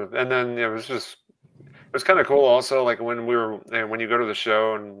was kind of, and then it was kind of cool also, like when you go to the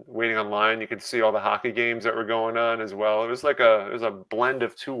show and waiting online, you could see all the hockey games that were going on as well. It was a blend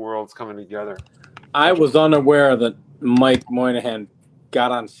of 2 worlds coming together. I was unaware that Mike Moynihan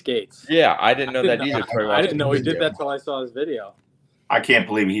got on skates. Yeah, I didn't know that either. I didn't know he did that till I saw his video. I can't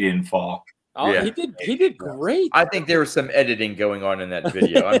believe he didn't fall. Oh, yeah. He did great. I think there was some editing going on in that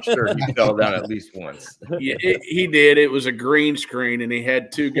video. I'm sure he fell down at least once. Yeah, he did. It was a green screen, and he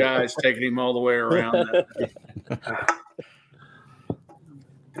had 2 guys taking him all the way around.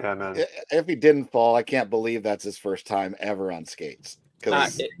 Yeah, man. If he didn't fall, I can't believe that's his first time ever on skates.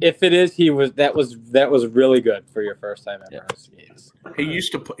 If it is, that was really good for your first time ever on skates. He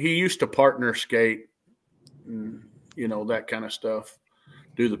used to partner skate, that kind of stuff.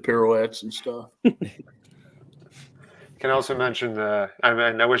 Do the pirouettes and stuff. Can also mention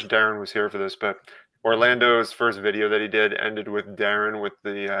I wish Darren was here for this, but Orlando's first video that he did ended with Darren with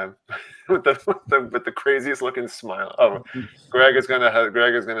the with the craziest looking smile. Oh, Graig is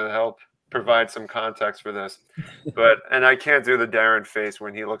gonna help provide some context for this, and I can't do the Darren face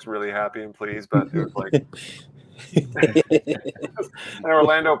when he looks really happy and pleased, but it was like And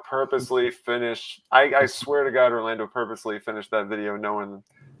Orlando purposely finished. I swear to God, Orlando purposely finished that video knowing.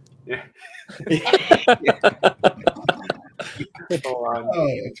 Yeah. Hold on. Oh,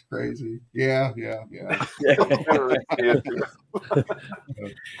 it's crazy. Yeah.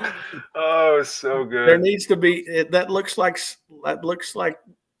 Oh, so good. There needs to be that looks like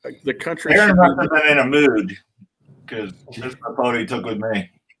the country. Aaron must have been in a mood because this is the photo he took with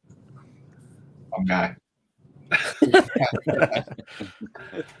me. One guy.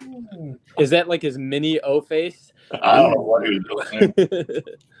 Is that like his mini O face? I don't know what he was doing.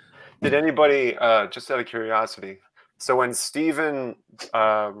 Did anybody, just out of curiosity, so when Steven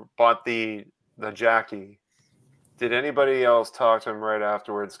bought the Jackie, did anybody else talk to him right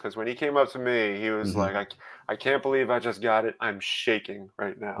afterwards? Because when he came up to me, he was like, I can't believe I just got it. I'm shaking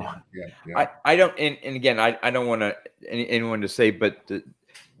right now. Yeah. I don't, and again, I don't want anyone to say, but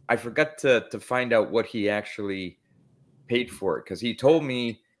I forgot to find out what he actually paid for it, because he told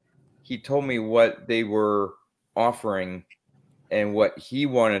me what they were offering and what he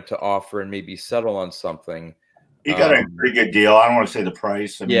wanted to offer and maybe settle on something. He got a pretty good deal. I don't want to say the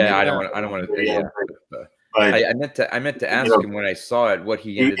price. I don't want to say that. But I meant to ask him when I saw it what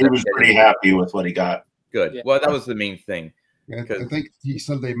he ended up getting. He was pretty happy with what he got. Good. Yeah. Well, that was the main thing. Yeah, I think he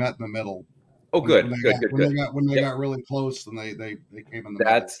said they met in the middle. Oh, good. When they got really close, then they came in the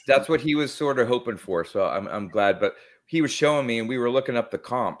middle. That's what he was sort of hoping for. So I'm glad. But he was showing me, and we were looking up the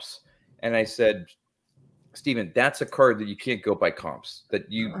comps, and I said, Steven, that's a card that you can't go by comps. That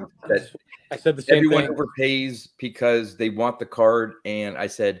I said the same everyone thing. overpays because they want the card, and I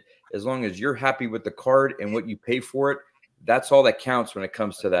said, as long as you're happy with the card and what you pay for it, that's all that counts when it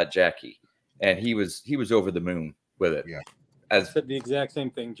comes to that Jackie. And he was over the moon with it. Yeah. I said the exact same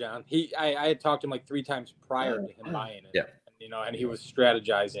thing, John. I had talked to him like 3 times prior to him buying it. Yeah. And he was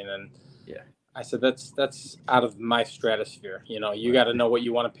strategizing, and yeah. I said that's out of my stratosphere. You got to know what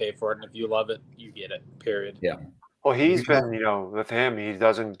you want to pay for it, and if you love it, you get it. Period. Yeah. Well, he's been, with him, he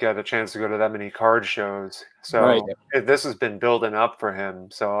doesn't get a chance to go to that many card shows. So this has been building up for him.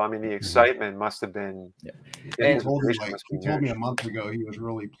 So, I mean, the excitement must have been. Yeah. He told me a month ago he was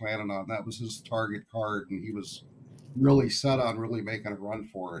really planning on that was his target card, and he was really set on really making a run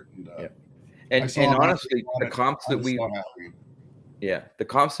for it. And, and honestly, the comps that the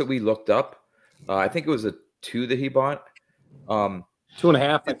comps that we looked up, I think it was a 2 that he bought.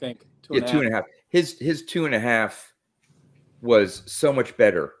 2.5, I think. 2.5. His 2.5 was so much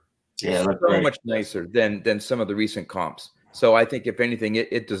better. Yeah, so much nicer than some of the recent comps. So I think if anything,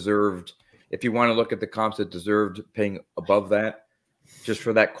 it deserved, if you want to look at the comps, it deserved paying above that just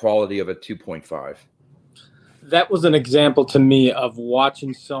for that quality of a 2.5. That was an example to me of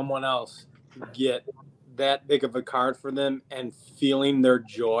watching someone else get that big of a card for them and feeling their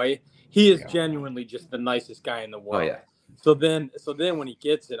joy. He is genuinely just the nicest guy in the world. Oh, yeah. So then when he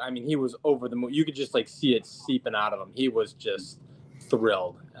gets it, I mean, he was over the moon. You could just like see it seeping out of him. He was just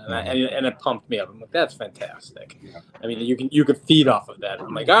thrilled, and it pumped me up. I'm like, that's fantastic. Yeah. I mean, you could feed off of that.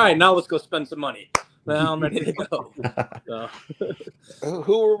 I'm like, all right, now let's go spend some money. Now I'm ready to go. So.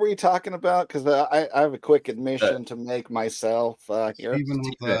 Who were we talking about? Because I have a quick admission to make myself here.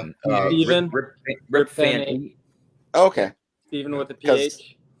 Steven, Rip Fan. Okay. Steven with the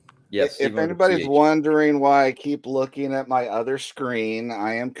PH. Yes. If anybody's wondering why I keep looking at my other screen,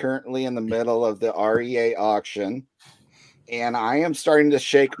 I am currently in the middle of the REA auction, and I am starting to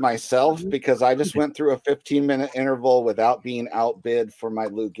shake myself because I just went through a 15-minute interval without being outbid for my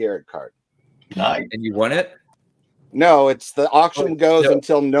Lou Gehrig card. Nice. And you won it? No, it's the auction goes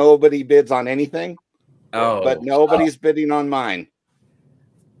until nobody bids on anything. Oh, but nobody's bidding on mine.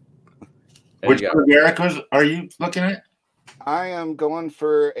 Which Americas are you looking at? I am going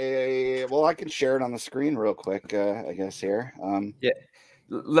for I can share it on the screen real quick, I guess here. So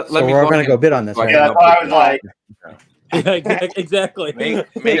we're going to go bid on this. Right? Yeah, I was like, yeah, exactly. Make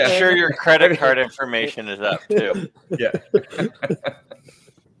sure your credit card information is up too. Yeah.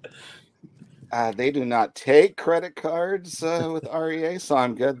 They do not take credit cards with REA, so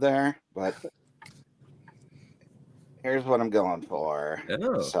I'm good there. But here's what I'm going for.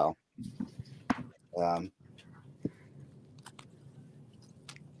 Oh. So,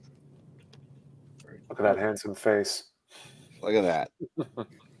 look at that handsome face. Look at that.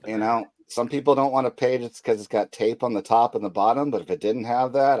 Some people don't want to pay just because it's got tape on the top and the bottom, but if it didn't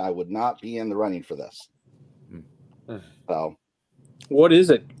have that, I would not be in the running for this. So, what is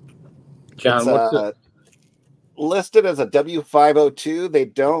it, John? What's it? Listed as a W502. They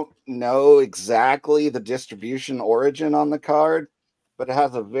don't know exactly the distribution origin on the card, but it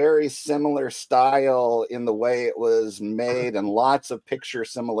has a very similar style in the way it was made and lots of picture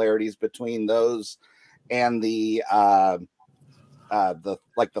similarities between those and the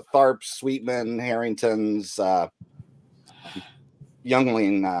Tharps, Sweetman, Harrington's,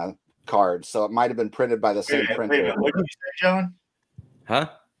 Youngling cards. So it might have been printed by the same printer. Wait a minute. What did you say, John? Huh?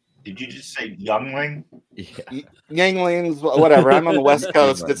 Did you just say Youngling? Yeah. Younglings, whatever. I'm on the West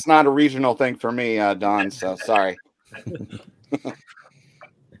Coast. It's not a regional thing for me, Don. So sorry.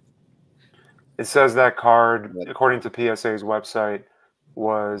 It says that card, according to PSA's website,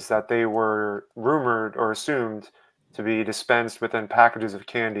 was that they were rumored or assumed to be dispensed within packages of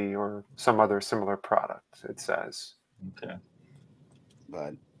candy or some other similar product, it says. Okay.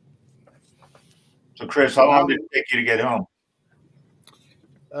 But so, Chris, how long did it take you to get home?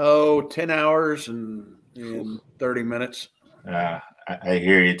 Oh, 10 hours and 30 minutes. I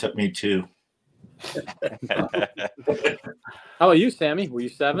hear you. It took me 2. How about you, Sammy? Were you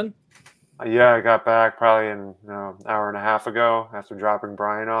 7? Yeah, I got back probably an hour and a half ago after dropping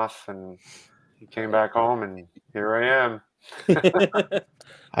Brian off, and he came back home, and here I am.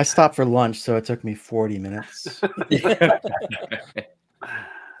 I stopped for lunch, so it took me 40 minutes.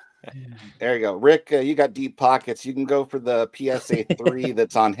 There you go. Rick, you got deep pockets. You can go for the PSA 3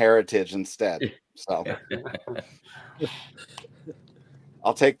 that's on Heritage instead. So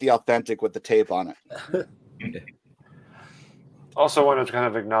I'll take the authentic with the tape on it. Also wanted to kind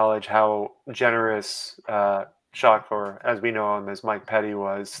of acknowledge how generous Shockcore, as we know him as Mike Petty,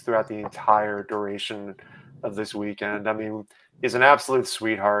 was throughout the entire duration of this weekend. I mean, he's an absolute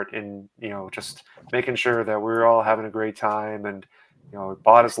sweetheart in, just making sure that we were all having a great time, and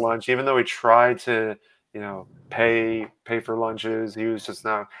bought us lunch, even though he tried to, pay for lunches. He was just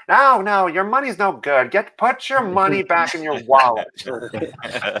no, your money's no good. Put your money back in your wallet.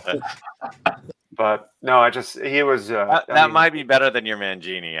 But no, he was. That might be better than your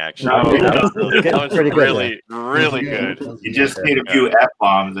Mangini, actually. No, that was pretty good, really good. You just need a few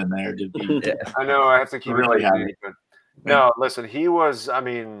F-bombs in there to be. I know I have to keep really it happy. but no, listen, he was. I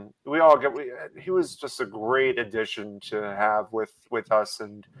mean, he was just a great addition to have with us,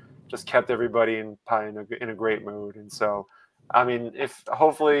 and just kept everybody in a great mood. And so, I mean,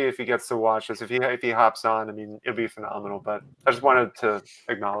 hopefully if he gets to watch this, if he hops on, I mean, it'll be phenomenal. But I just wanted to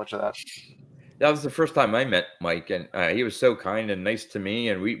acknowledge that. That was the first time I met Mike, and he was so kind and nice to me,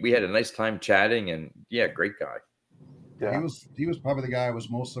 and we had a nice time chatting, and yeah, great guy. Yeah, he was probably the guy I was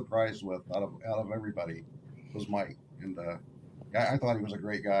most surprised with out of everybody was Mike, and I thought he was a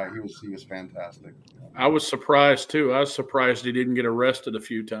great guy. He was fantastic. I was surprised too. I was surprised he didn't get arrested a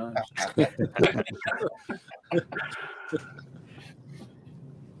few times.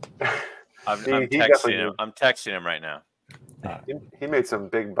 I'm texting him right now. He made some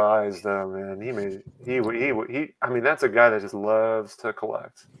big buys though, man. He I mean, that's a guy that just loves to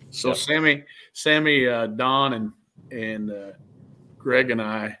collect. So yep. Sammy, Don, and Greg and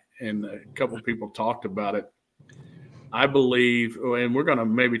I and a couple of people talked about it. I believe, and we're going to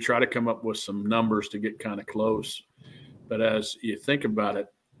maybe try to come up with some numbers to get kind of close. But as you think about it,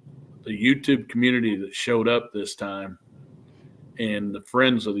 the YouTube community that showed up this time and the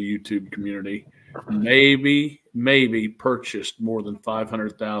friends of the YouTube community maybe purchased more than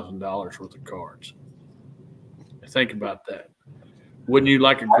 $500,000 worth of cards. Think about that. Wouldn't you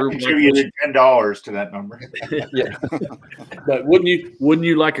like a group? I contributed $10 to that number. Yeah, but wouldn't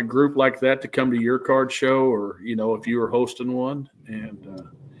you like a group like that to come to your card show, or if you were hosting one, and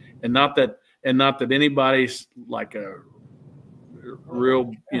not that anybody's like a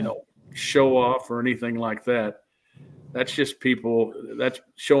real show off or anything like that. That's just people. That's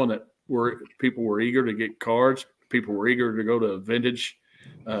showing that people were eager to get cards. People were eager to go to a vintage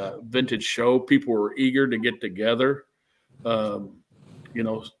show. People were eager to get together. I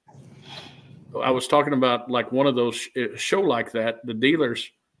was talking about like one of those show like that. The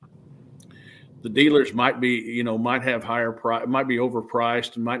dealers might be, might have higher price, might be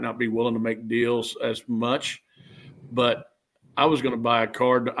overpriced, and might not be willing to make deals as much. But I was going to buy a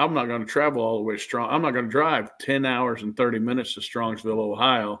card. I'm not going to travel all the way to Strong. I'm not going to drive 10 hours and 30 minutes to Strongsville,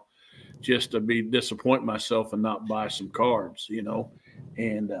 Ohio, just to disappoint myself and not buy some cards,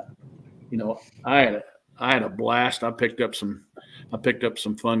 And I had a blast. I picked up some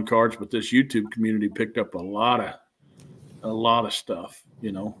fun cards, but this YouTube community picked up a lot of stuff, a lot of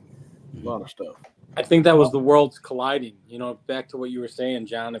stuff. I think that was the worlds colliding, back to what you were saying,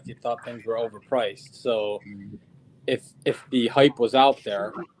 John, if you thought things were overpriced. So if the hype was out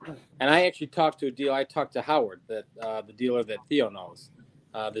there, and I actually talked to a dealer, I talked to Howard, that the dealer that Theo knows,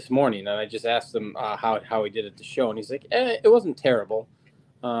 this morning, and I just asked him how he did at the show, and he's like, it wasn't terrible.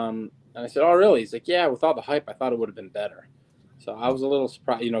 And I said, oh, really? He's like, yeah, with all the hype, I thought it would have been better. So I was a little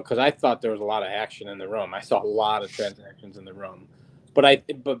surprised, because I thought there was a lot of action in the room. I saw a lot of transactions in the room.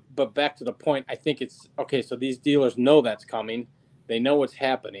 But back to the point, I think it's okay. So these dealers know that's coming. They know what's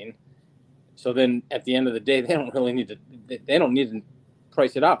happening. So then at the end of the day, they don't really need to. They don't need to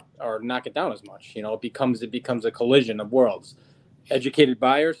price it up or knock it down as much. You know, it becomes a collision of worlds. Educated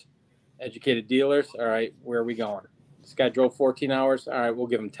buyers, educated dealers. All right, where are we going? This guy drove 14 hours. All right, we'll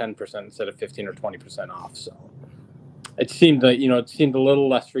give him 10% instead of 15 or 20% off. So it seemed a little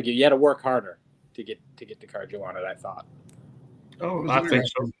less for you. You had to work harder to get the card you wanted, I thought. Oh, I think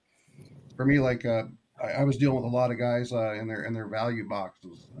so. For me, like I was dealing with a lot of guys in their value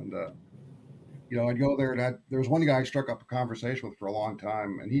boxes, and you know, I'd go there, and there was one guy I struck up a conversation with for a long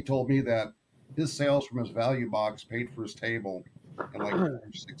time, and he told me that his sales from his value box paid for his table in like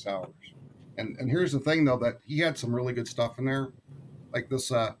 6 hours. And here's the thing, though, that he had some really good stuff in there, like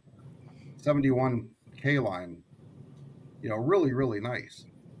this 71K line. You know, really, really nice.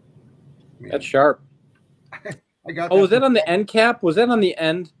 I mean, that's sharp. I got. Oh, was that on the end cap? Was that on the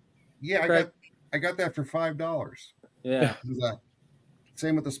end? Yeah, I got that for $5. Yeah.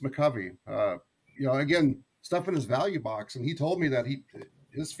 Same with this McCovey. You know, again, stuff in his value box, and he told me that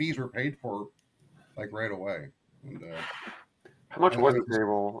his fees were paid for like right away. And how much was the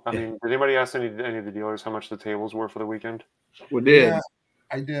table? I mean, did anybody ask any of the dealers how much the tables were for the weekend? We did. Yeah,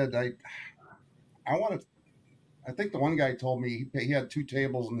 I did. I wanted. I think the one guy told me he had 2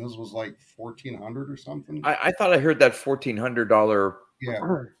 tables and his was like $1,400 or something. I thought I heard that $1,400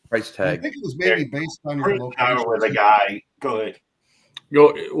 price tag. I think it was maybe based on your location. With a guy. Go ahead.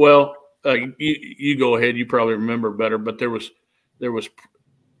 Well, you go ahead. You probably remember better, but there was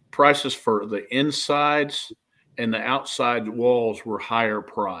prices for the insides and the outside walls were higher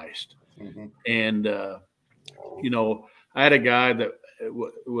priced. Mm-hmm. And you know, I had a guy that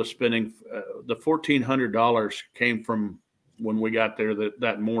was spending the $1,400 came from when we got there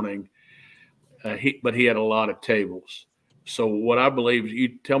that morning. But he had a lot of tables. So what I believe,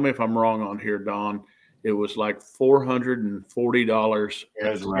 you tell me if I'm wrong on here, Don, it was like $440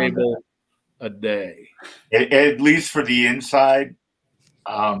 a table a day. At least for the inside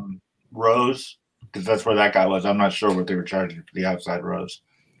rows, because that's where that guy was. I'm not sure what they were charging for the outside rows.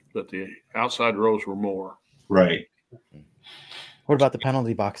 But the outside rows were more. Right. What about the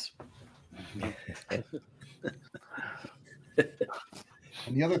penalty box?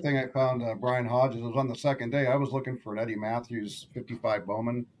 And the other thing I found, Brian Hodges, was on the second day. I was looking for an Eddie Matthews 55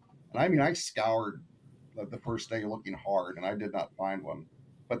 Bowman. And I mean, I scoured the first day looking hard, and I did not find one.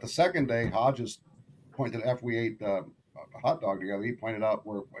 But the second day, Hodges pointed, after we ate a hot dog together, he pointed out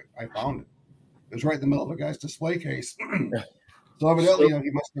where I found it. It was right in the middle of a guy's display case. So evidently, you know,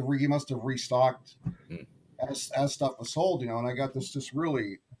 he must have restocked as stuff was sold, you know. And I got this just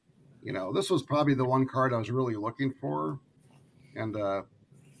really, you know, this was probably the one card I was really looking for. And that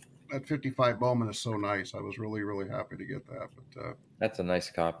 55 Bowman is so nice. I was really, really happy to get that. But that's a nice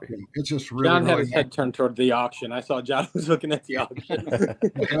copy. It's just really. John had really his head turned toward the auction. I saw John was looking at the auction.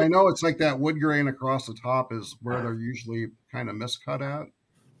 And I know it's like that wood grain across the top is where they're usually kind of miscut at.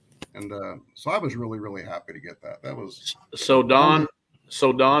 And so I was really, really happy to get that. That was so Don.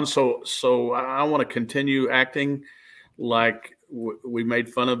 So I want to continue acting like we made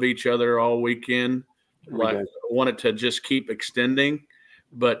fun of each other all weekend. Like I wanted to just keep extending,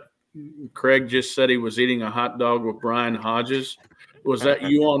 but Craig just said he was eating a hot dog with Brian Hodges. Was that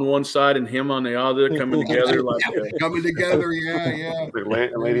you on one side and him on the other, coming together like coming together? Yeah.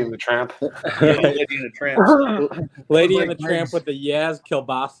 Lady and the Tramp. Lady and the Tramp. Lady and the Tramp with the Yaz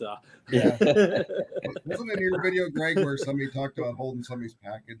kielbasa. Yeah. Wasn't it in your video, Greg, where somebody talked about holding somebody's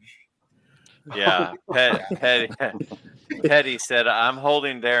package? Yeah, Petty said, "I'm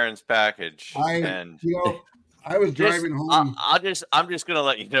holding Darren's package." I was driving home. I'm just gonna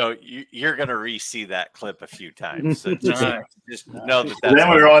let you know you're gonna re-see that clip a few times. So just know that. Then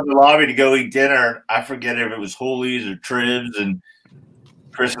we were on the lobby to go eat dinner. I forget if it was Hoolies or Tribs, and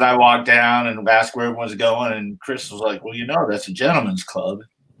Chris and I walked down and asked where everyone's going, and Chris was like, "Well, you know, that's a gentleman's club."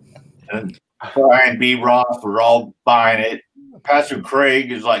 And Brian B. Roth were all buying it. Pastor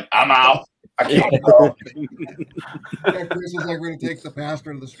Craig is like, "I'm out. I can't go." Yeah, Chris was like, "We're going to take the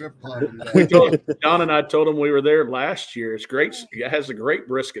pastor to the strip club." Don and I told him we were there last year. It's great. It has a great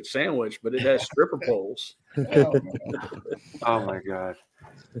brisket sandwich, but it has stripper poles. Oh my God.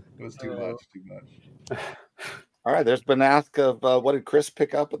 It was too much. All right. There's been asked of what did Chris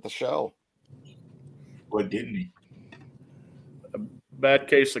pick up at the show? What didn't he? A bad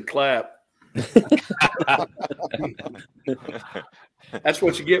case of clap. That's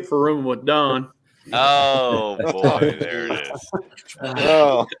what you get for rooming with Don. Oh boy, there it is.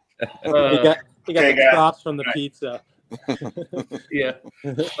 Oh, he got the props from the pizza. Yeah.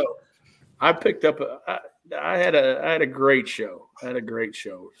 So I picked up I had a great show. I had a great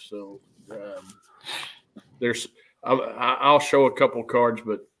show. So I'll show a couple cards,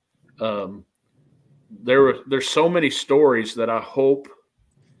 but there's so many stories that I hope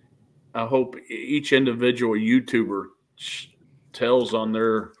each individual YouTuber tells on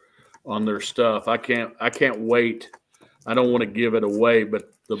their stuff. I can't wait. I don't want to give it away,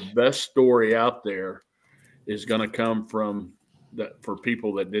 but the best story out there is going to come from that for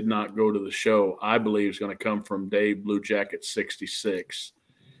people that did not go to the show. I believe is going to come from Dave Blue Jacket 66,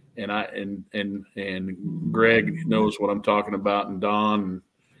 and Greg knows what I'm talking about, and Don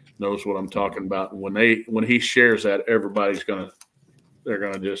knows what I'm talking about. And when he shares that, everybody's they're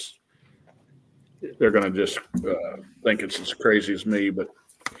gonna just think it's as crazy as me. But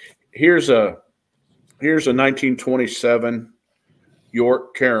here's a 1927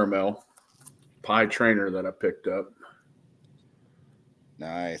 York Caramel pie trainer that I picked up.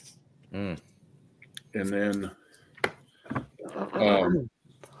 Nice. And then a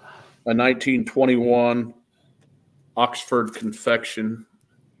 1921 Oxford Confection.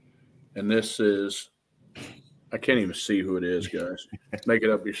 And this is, I can't even see who it is, guys. Make it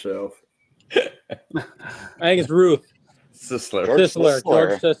up yourself. I think it's Ruth. Sisler. George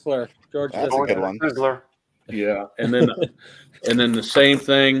Sisler. That's a good one. Sisler. Yeah. And then the same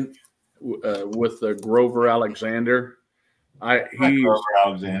thing with the Grover Alexander.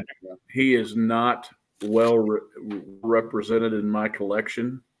 He is not well represented in my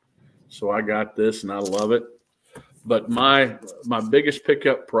collection. So I got this and I love it. But my biggest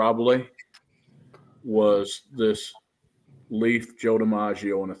pickup probably was this Leaf Joe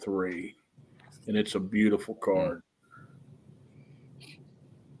DiMaggio in a 3, and it's a beautiful card.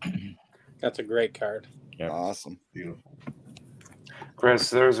 That's a great card. Yeah. Awesome. Beautiful.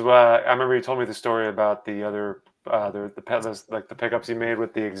 Chris, I remember you told me the story about the other the pickups you made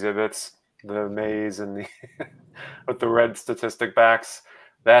with the exhibits, the maze and the with the red statistic backs.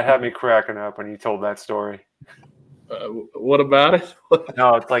 That had me cracking up when you told that story. What about it?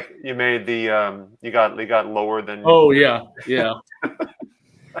 No, it's like you made the you got lower than. Oh yeah.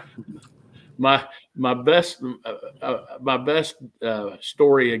 my best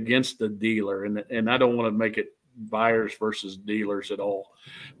story against the dealer, and I don't want to make it buyers versus dealers at all,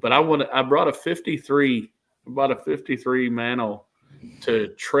 but I brought a 53 Mano to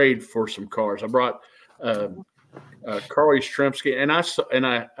trade for some cars. I brought Carly Stremski, and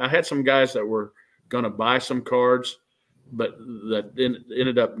I had some guys that were going to buy some cards, but that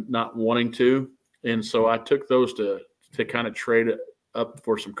ended up not wanting to. And so I took those to kind of trade it up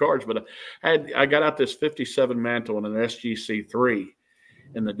for some cards. But I got out this 57 Mantle and an SGC3,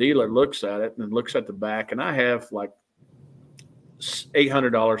 and the dealer looks at it and looks at the back, and I have like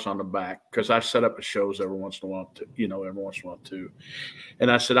 $800 on the back because I set up the shows every once in a while too.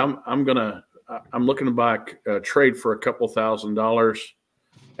 And I said, I'm looking to buy a trade for a couple $1,000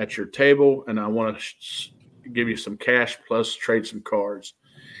 at your table, and I want to give you some cash plus trade some cards.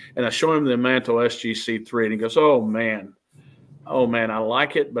 And I show him the Mantle SGC3, and he goes, oh man, I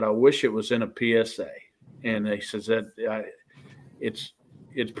like it, but I wish it was in a PSA. And he says that it's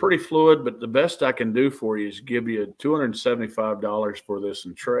pretty fluid, but the best I can do for you is give you $275 for this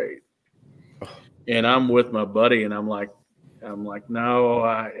in trade. And I'm with my buddy, and I'm like, no,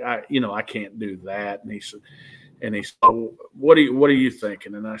 I can't do that. And he said, oh, what are you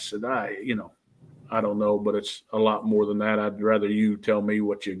thinking? And I said, I don't know, but it's a lot more than that. I'd rather you tell me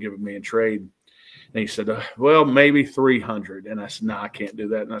what you're giving me in trade. And he said, well, maybe 300. And I said, no, I can't do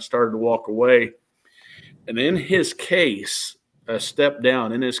that. And I started to walk away. And in his case, a step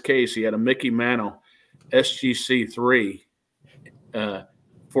down, in his case, he had a Mickey Mantle SGC3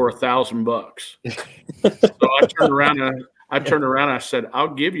 for $1,000. So I turned around. I said,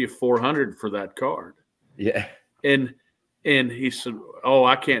 I'll give you 400 for that card. Yeah. And he said, oh,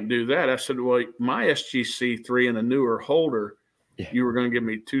 I can't do that. I said, well, my SGC3 and a newer holder, you were going to give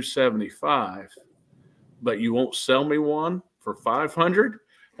me 275, but you won't sell me one for 500.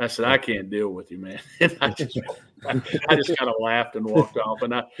 I said, I can't deal with you, man. And I just kind of laughed and walked off.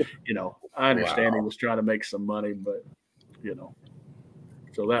 And I understand he was trying to make some money, but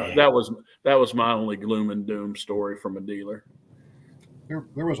so that was my only gloom and doom story from a dealer.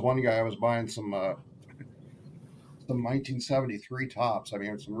 There was one guy I was buying some 1973 tops. I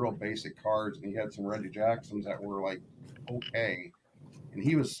mean, some real basic cards, and he had some Reggie Jacksons that were like okay, and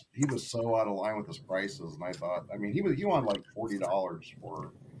he was so out of line with his prices. And I thought, I mean, he wanted like $40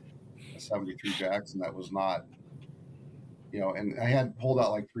 for a 73 Jackson that was not, and I had pulled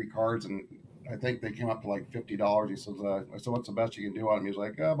out like 3 cards, and I think they came up to like $50. He says, I said, what's the best you can do on him? He was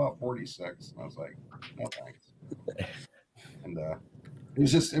like, about 46. And I was like, no thanks. And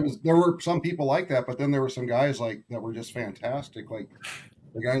There were some people like that, but then there were some guys like that were just fantastic. Like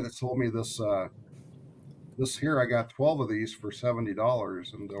the guy that told me this here, I got 12 of these for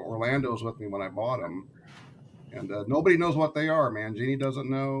 $70, and Orlando's with me when I bought them, and nobody knows what they are, man. Jeannie doesn't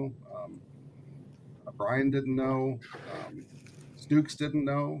know. Brian didn't know. Stukes didn't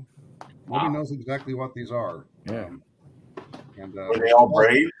know. Nobody knows exactly what these are. Yeah. And were they all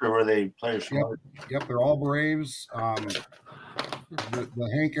Braves or were they players? Yep, they're all Braves. The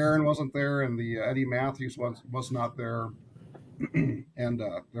Hank Aaron wasn't there, and the Eddie Matthews was not there. And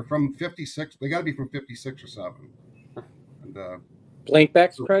they're from 56. They got to be from 56 or 7. And blank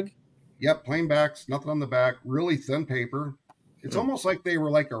backs, Craig? Yep, plain backs, nothing on the back, really thin paper. It's almost like they were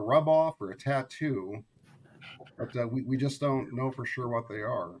like a rub off or a tattoo, but we just don't know for sure what they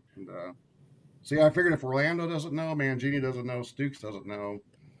are. And so yeah, I figured if Orlando doesn't know, Mangini doesn't know, Stukes doesn't know.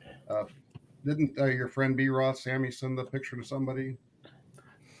 Didn't your friend B. Ross Sammy send the picture to somebody?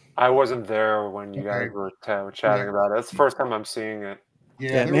 I wasn't there when you guys were chatting about it. It's the first time I'm seeing it.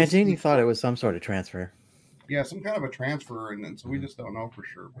 Yeah, Mangini thought it was some sort of transfer. Yeah, some kind of a transfer, and so we just don't know for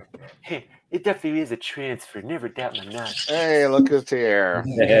sure. But hey, it definitely is a transfer. Never doubt my nut. Hey, look who's here.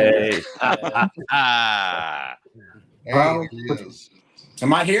 Hey. Hey, he is.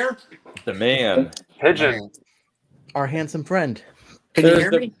 Am I here? The man. Pigeon. Our handsome friend. Can you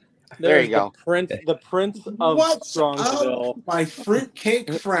hear me? There you go. The prince of What's Strongsville. up, my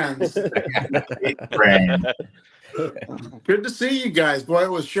fruitcake friends? Brand. Good to see you guys. Boy, it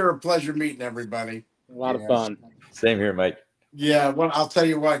was sure a pleasure meeting everybody. A lot of fun. Same here, Mike. Yeah, well, I'll tell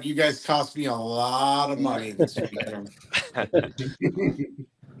you what, you guys cost me a lot of money this weekend.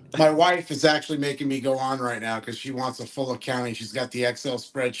 My wife is actually making me go on right now because she wants a full accounting. She's got the Excel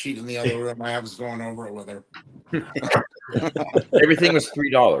spreadsheet in the other room. I was going over it with her. Everything was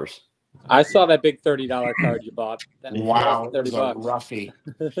 $3. I saw that big $30 card you bought. Wow, it was $30. a roughie.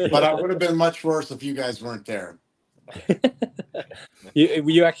 But I would have been much worse if you guys weren't there.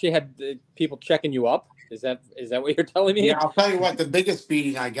 You actually had people checking you up? Is that what you're telling me? Yeah, I'll tell you what. The biggest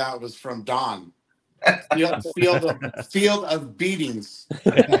beating I got was from Don. Field of beatings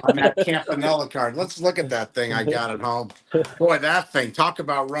on that Campanella card. Let's look at that thing I got at home. Boy, that thing! Talk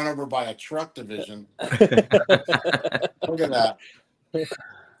about run over by a truck division. Look at that.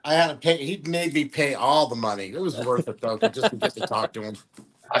 I had to pay. He made me pay all the money. It was worth it though, just to get to talk to him.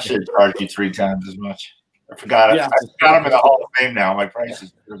 I should have charged you 3 times as much. I forgot it. Yeah. I got him in the Hall of Fame now. My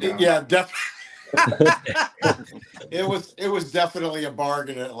prices are down. Yeah, definitely. It was definitely a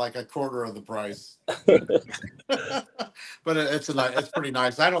bargain at like a quarter of the price. But it's pretty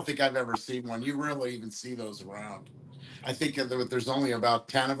nice. I don't think I've ever seen one. You rarely even see those around. I think there's only about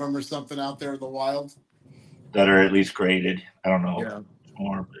 10 of them or something out there in the wild that are at least graded. I don't know. Yeah.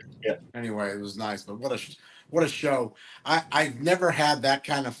 More, but yeah. Anyway, it was nice. But what a show. I've never had that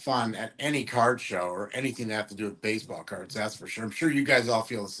kind of fun at any card show or anything that have to do with baseball cards. That's for sure. I'm sure you guys all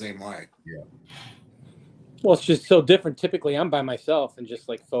feel the same way. Yeah. Well, it's just so different. Typically, I'm by myself and just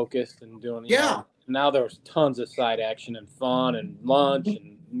like focused and doing. You know, now there was tons of side action and fun and lunch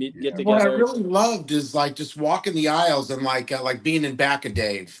and get together. What I really loved is like just walking the aisles and like being in back of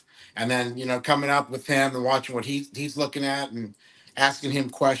Dave, and then coming up with him and watching what he's looking at and asking him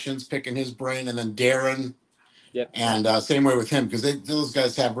questions, picking his brain, and then Darren. Yep. And same way with him, because those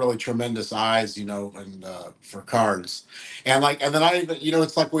guys have really tremendous eyes, and for cards, and then I,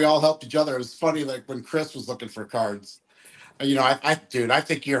 it's like we all helped each other. It was funny, like when Chris was looking for cards, I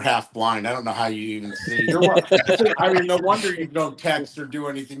think you're half blind. I don't know how you even see. I mean, no wonder you don't text or do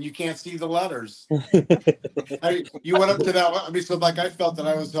anything. You can't see the letters. You went up to that. I mean, so like I felt that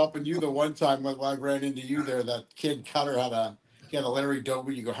I was helping you the one time when I ran into you there. That kid Cutter had a Larry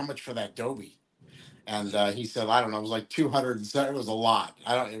Doby. You go, how much for that Doby? And he said, I don't know, it was like 207. It was a lot.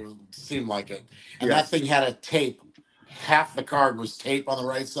 It seemed like it. And that thing had a tape. Half the card was tape on the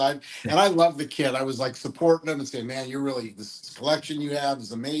right side. And I love the kid. I was like supporting him and saying, man, this collection you have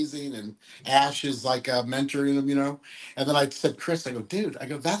is amazing. And Ash is like mentoring him, And then I said, Chris, dude,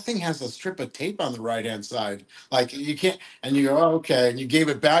 that thing has a strip of tape on the right-hand side. Like you can't, and you go, oh, okay. And you gave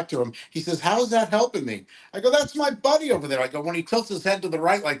it back to him. He says, how is that helping me? I go, that's my buddy over there. I go, when he tilts his head to the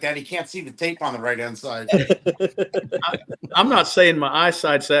right like that, he can't see the tape on the right-hand side. I'm not saying my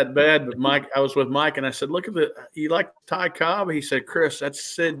eyesight's that bad, but Mike, I was with Mike and I said, look at you like Ty Cobb? He said, Chris,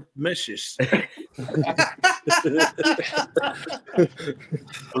 that's Sid Mischius.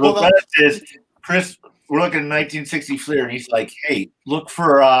 Well, the best is Chris, we're looking at 1960 Fleer, and he's like, hey, look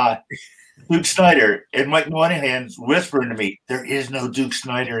for Duke Snyder, and Mike Moynihan's whispering to me, there is no Duke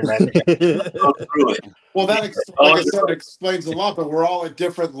Snyder in that. Go through it. Well, that like I said, explains a lot. But we're all at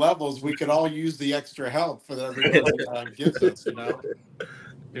different levels. We could all use the extra help that everybody gives us. You know,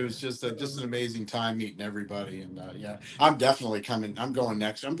 it was just an amazing time meeting everybody. And yeah, I'm definitely coming. I'm going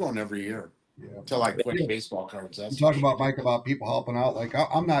next. I'm going every year. Yeah. Until I quit baseball cards. You talk about Mike about people helping out. Like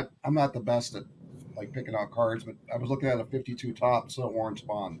I'm not the best at like picking out cards, but I was looking at a 52 top St. Warren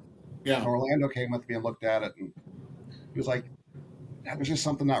Spawn. Yeah. And Orlando came with me and looked at it, and he was like, yeah, "There's just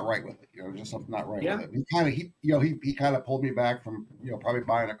something not right with it. You know, there's just something not right with it." And he kind of pulled me back from probably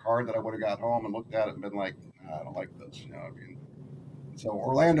buying a card that I would have got home and looked at it and been like, I don't like this. You know what I mean? So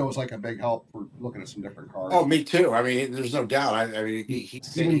Orlando was like a big help for looking at some different cards. Oh, me too. I mean, there's no doubt. I mean,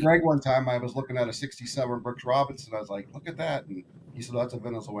 even Graig one time I was looking at a 67 Brooks Robinson. I was like, look at that. And he said, that's a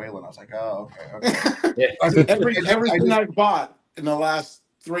Venezuelan. I was like, oh, okay. Everything I bought in the last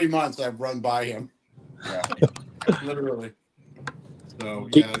 3 months, I've run by him. Yeah. Literally. So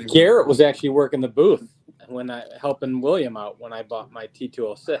Garrett was actually working the booth when helping William out when I bought my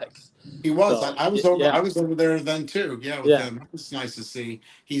T206. He was. So, I was over. Yeah. I was over there then too. Yeah, with him. It's nice to see.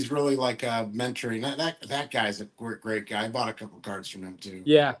 He's really like mentoring. That guy's a great guy. I bought a couple cards from him too.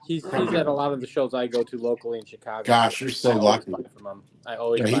 Yeah, he's at a lot of the shows I go to locally in Chicago. Gosh, you're so lucky. I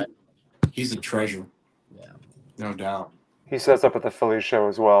always buy. He's a treasure. Yeah, no doubt. He sets up at the Philly show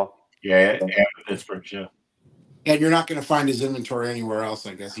as well. Yeah, and the Pittsburgh show. And you're not going to find his inventory anywhere else,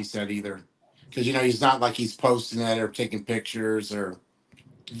 I guess he said either. Because he's not like he's posting it or taking pictures or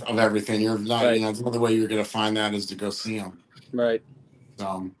of everything. You're not. Right. The only way you're going to find that is to go see him. Right.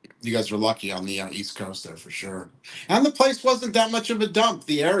 So you guys were lucky on the East Coast there for sure. And the place wasn't that much of a dump.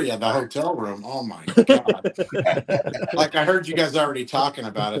 The area, the hotel room. Oh my God! Like I heard you guys already talking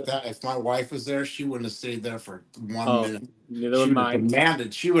about it. That if my wife was there, she wouldn't have stayed there for 1 minute. Neither would mine.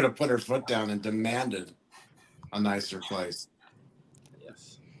 Demanded. She would have put her foot down and demanded a nicer place.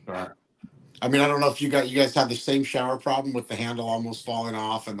 Yes. I mean, I don't know if you guys have the same shower problem with the handle almost falling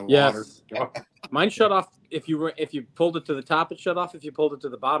off and the water. Mine shut off. If you pulled it to the top, it shut off. If you pulled it to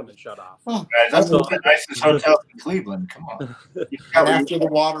the bottom, it shut off. Oh, that's the nicest hotel in Cleveland. Come on. After the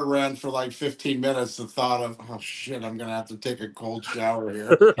water ran for like 15 minutes, the thought of, oh shit, I'm gonna have to take a cold shower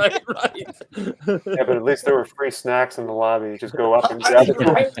here. right. Yeah, but at least there were free snacks in the lobby. You just go up and grab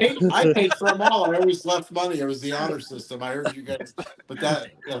it. I paid for them all. I always left money. It was the honor system. I heard you guys, but that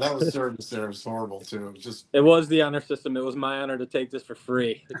was service there. It was horrible too. It was the honor system. It was my honor to take this for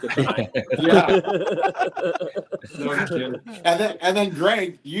free. Goodbye. Yeah. No kidding. And then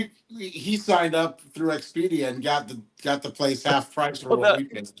Graig, he signed up through Expedia and got the place half price for what we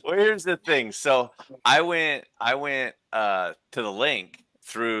paid. Well, here's the thing. So I went to the link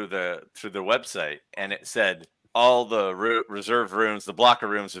through the website, and it said all the reserved rooms, the block of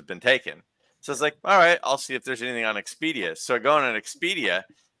rooms have been taken. So I was like, all right, I'll see if there's anything on Expedia. So I go on Expedia,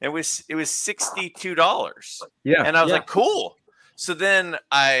 and it was $62. Yeah, and I was like, cool. So then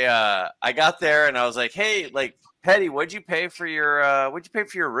I got there and I was like, hey, like Petty, what'd you pay for your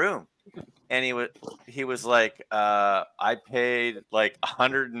room? And he was like, I paid like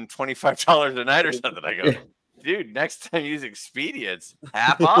 $125 a night or something. I go, dude, next time use Expedia, it's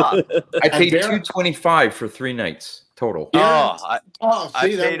half off. I paid $225 for 3 nights total. Yeah. I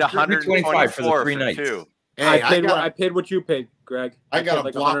paid $125 for the 3 nights. 2. Hey, I paid what you paid, Greg. I got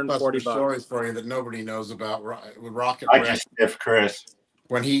like a blockbuster stories for you that nobody knows about. With Rocket I just sniffed Chris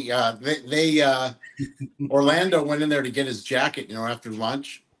when he Orlando went in there to get his jacket, after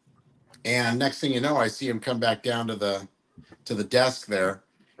lunch, and next thing you know, I see him come back down to the desk there,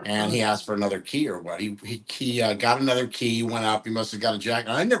 and he asked for another key or what. He got another key, went up. He must have got a jacket.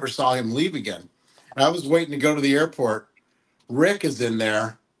 I never saw him leave again. I was waiting to go to the airport. Rick is in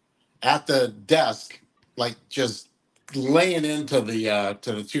there at the desk, like just laying into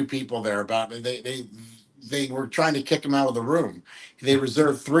the 2 people there about they were trying to kick him out of the room. They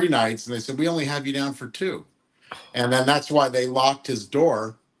reserved 3 nights and they said, we only have you down for 2. And then that's why they locked his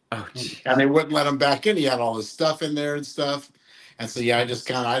door. Oh, and they wouldn't let him back in. He had all his stuff in there and stuff. And so I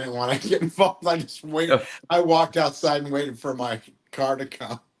didn't want to get involved. I just waited. I walked outside and waited for my car to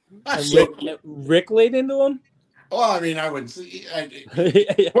come. Rick laid into him? Well, I mean, I would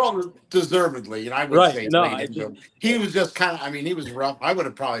well, deservedly, I would say he was just kind of. I mean, he was rough. I would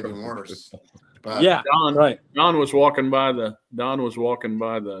have probably been worse. But yeah, Don was walking by the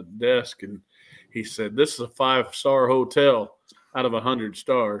desk, and he said, "This is a 5-star hotel out of 100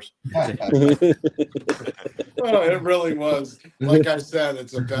 stars." Well, it really was. Like I said,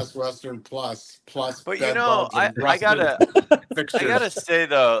 it's a Best Western plus. But I gotta say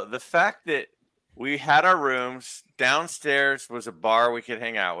though, the fact that we had our rooms downstairs was a bar we could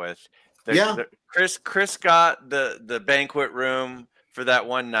hang out with. Chris got the banquet room for that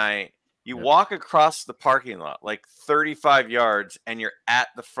one night. You walk across the parking lot like 35 yards and you're at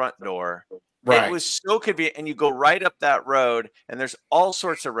the front door. Right. It was so convenient. And you go right up that road and there's all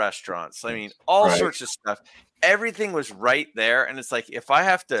sorts of restaurants. I mean, all sorts of stuff. Everything was right there. And it's like, if I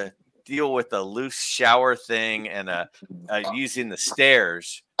have to deal with a loose shower thing and using the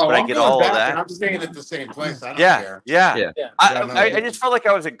stairs, but I get all of that. I'm staying at the same place. I don't care. Yeah. I just felt like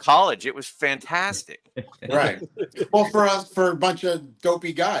I was in college. It was fantastic. Right. Well, for a bunch of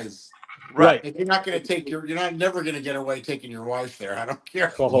dopey guys. Right. If you're not going to take you're not never going to get away taking your wife there. I don't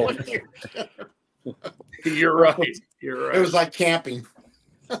care. You're right. You're right. It was like camping.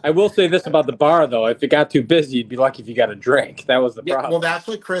 I will say this about the bar, though. If it got too busy, you'd be lucky if you got a drink. That was the problem. Well, that's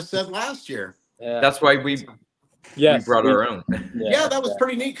what Chris said last year. Yeah. That's why we brought our own. Yeah, that was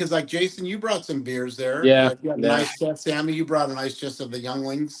pretty neat because, like, Jason, you brought some beers there. Yeah. You had a nice set. Sammy, you brought a nice just of the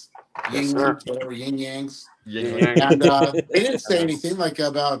younglings. Yin Yangs. And they didn't say anything like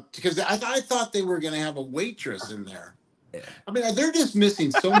about, because I thought they were going to have a waitress in there. Yeah. I mean, they're just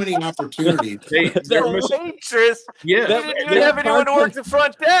missing so many opportunities. They're waitress. Yeah, they didn't even have anyone to work the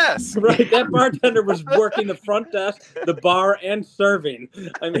front desk. Right, that bartender was working the front desk, the bar, and serving.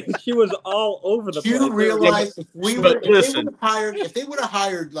 I mean, she was all over the place. You realize if they would have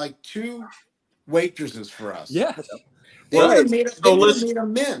hired like 2 waitresses for us. Yes. They would have made a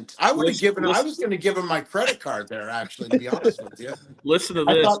mint. I would have given. I was going to give them my credit card there. Actually, to be honest with you. Listen to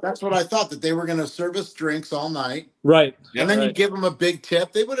this. That's what I thought, that they were going to serve us drinks all night. Right. And then you give them a big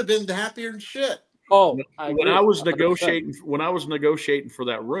tip. They would have been happier than shit. Oh, when I was negotiating for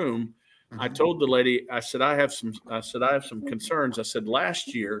that room, I told the lady, I said I have some concerns. I said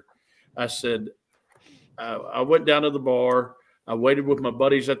last year, I said I went down to the bar. I waited with my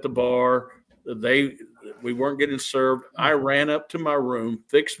buddies at the bar. We weren't getting served. I ran up to my room,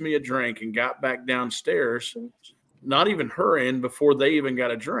 fixed me a drink, and got back downstairs. Not even her in before they even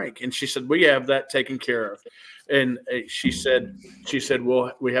got a drink. And she said, "We have that taken care of." And she said,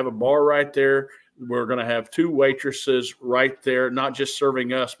 "Well, we have a bar right there. We're going to have 2 waitresses right there, not just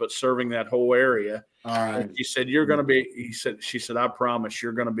serving us, but serving that whole area." All right. And she said, "You're going to be." She said, "I promise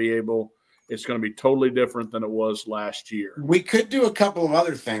you're going to be able." It's going to be totally different than it was last year. We could do a couple of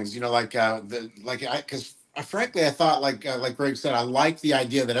other things, because frankly, I thought, like Graig said, I like the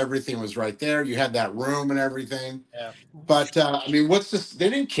idea that everything was right there. You had that room and everything. Yeah. But I mean, what's this? They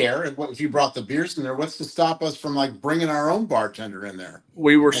didn't care if you brought the beers in there. What's to stop us from like bringing our own bartender in there?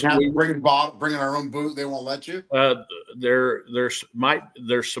 Bringing our own booze. They won't let you.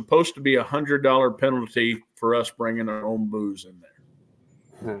 There's supposed to be $100 penalty for us bringing our own booze in there.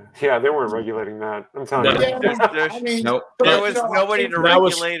 Yeah, they weren't regulating that. I'm telling you. Nope. There was nobody to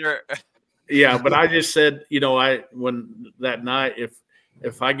regulate her. Yeah, but I just said, when that night,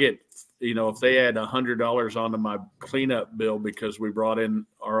 if I get, if they add $100 onto my cleanup bill because we brought in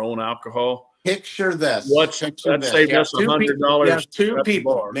our own alcohol. Picture this. That saved us $100. 2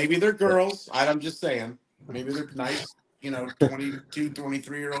 people. Maybe they're girls. I'm just saying. Maybe they're nice. 22,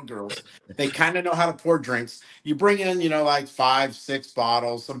 23-year-old girls. They kind of know how to pour drinks. You bring in, like 5, 6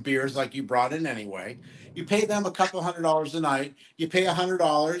 bottles, some beers like you brought in anyway. You pay them a couple $100 a night. You pay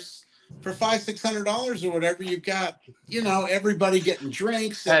 $100 for $500, $600 or whatever you've got. Everybody getting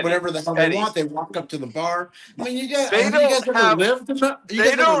drinks and whatever the hell they want. They walk up to the bar. I mean, you guys ever lived?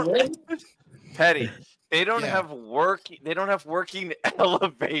 Petty. They don't have working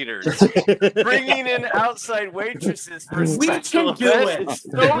elevators. Bringing in outside waitresses for special events.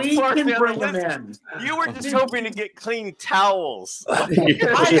 We can bring them in. You were just hoping to get clean towels.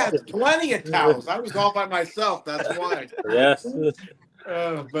 I had plenty of towels. I was all by myself. That's why. Yes.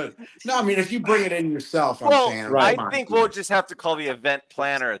 But no, I mean, if you bring it in yourself, I think we'll just have to call the event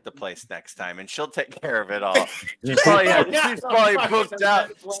planner at the place next time, and she'll take care of it all. She's probably booked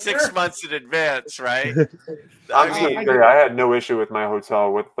out 6 months in advance, right? I had no issue with my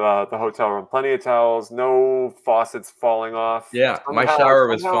hotel, with the hotel room. Plenty of towels, no faucets falling off. Yeah, my shower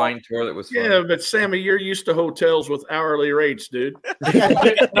was fine. Toilet was fine. Yeah, but Sammy, you're used to hotels with hourly rates, dude.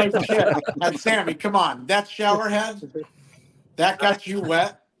 And Sammy, come on, that shower head. That got you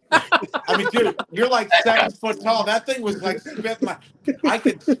wet? I mean, dude, you're like 7 foot tall. That thing was like spitting. I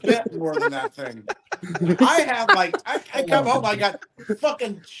could spit more than that thing. I come home, I got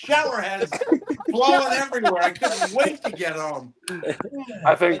fucking shower heads blowing everywhere. I couldn't wait to get home.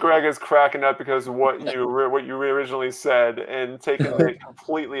 I think Greg is cracking up because what you originally said and taking it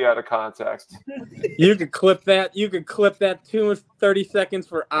completely out of context. You could clip that. You could clip that 30 seconds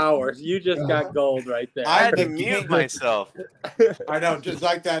for hours. You just got gold right there. I had to mute myself. I know, just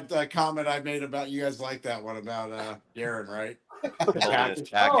like that comment I made about you guys like that one about Darren, right? Holding his Oh,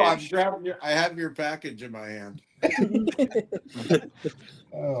 I'm package. grabbing I have your package in my hand.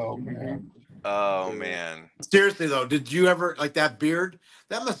 Oh man. Oh man. Seriously though, did you ever like that beard?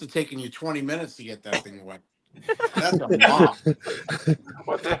 That must have taken you 20 minutes to get that thing away. That's a mop.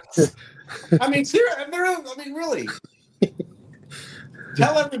 What the? I mean, seriously, I mean, really.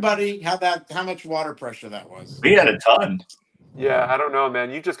 Tell everybody how much water pressure that was. We had a ton. Yeah, I don't know,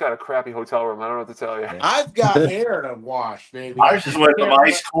 man. You just got a crappy hotel room. I don't know what to tell you. I've got hair to wash, baby. Ours just went from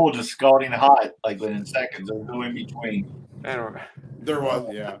ice cold to scalding hot, like within seconds. There's no in between. Anyway. There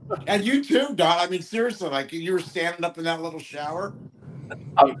was, yeah. And you too, Don. I mean, seriously, like you were standing up in that little shower.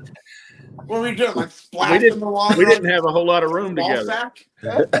 What were we doing? Like splashing the water? We didn't have a whole lot of room ball together. sack?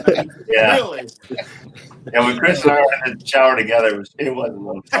 I mean, Yeah. Really? Yeah, when Chris and I were in the shower together, it was a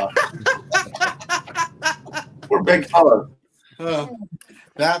little tough. We're big fellas.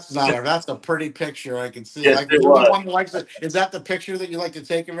 That's a pretty picture. I can see. Yes, Like, it the was. one likes it. Is that the picture that you like to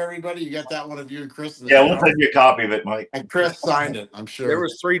take of everybody? You got that one of you and Chris? In the Yeah, we'll shower? send you a copy of it, Mike. And Chris signed it, I'm sure. There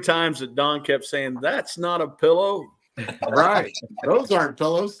was 3 times that Don kept saying, "That's not a pillow." Right. Those aren't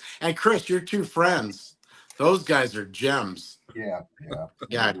pillows. And Chris, your 2 friends, those guys are gems. Yeah.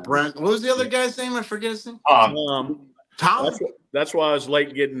 Yeah, Brent. What was the other guy's name? I forget his name. Um, Tom. that's why I was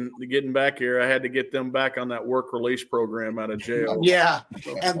late getting back here. I had to get them back on that work release program out of jail. Yeah,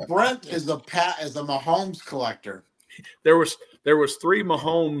 and Brent is a Mahomes collector. There was 3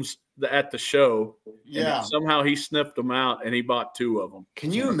 Mahomes at the show. Yeah. And somehow he sniffed them out and he bought 2 of them.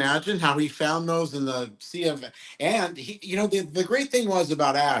 Can you imagine how he found those in the sea of? And he, the great thing was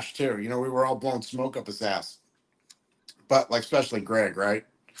about Ash too. We were all blowing smoke up his ass, but like especially Graig, right?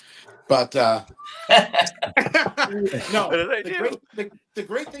 But no, the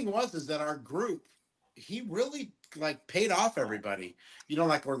great thing is that our group, he really like paid off everybody.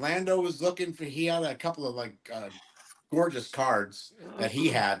 Like Orlando was looking for. He had a couple of like gorgeous cards that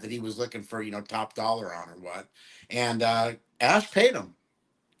he was looking for, top dollar on or what. And Ash paid him.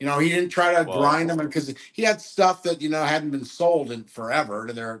 He didn't try to grind them because he had stuff that, hadn't been sold in forever.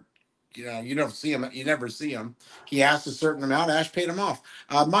 And they're, you don't see him. You never see him. He asked a certain amount. Ash paid him off.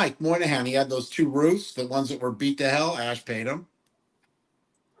 Mike Moynihan, he had those 2 roofs, the ones that were beat to hell. Ash paid him.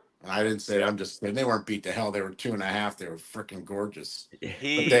 I didn't say it. I'm just saying they weren't beat to hell. They were 2.5. They were freaking gorgeous.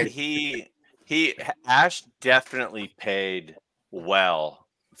 Ash definitely paid well.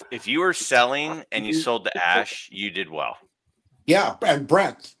 If you were selling and you sold to Ash, you did well. Yeah, and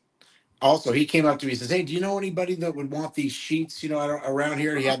Brent also, he came up to me and says, "Hey, do you know anybody that would want these sheets? Around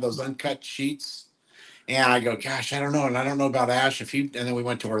here." He had those uncut sheets, and I go, "Gosh, I don't know." And I don't know about Ash. And then we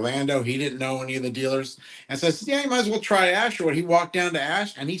went to Orlando. He didn't know any of the dealers, and says, "Yeah, you might as well try Ash." Or what? He walked down to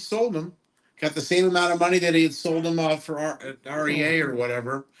Ash and he sold them. Got the same amount of money that he had sold them for REA or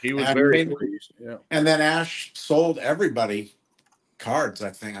whatever. He was very pleased. Yeah. And then Ash sold everybody cards,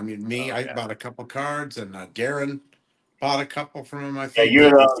 I think. I mean, I bought a couple cards, and Darren bought a couple from him, I think. Yeah, you're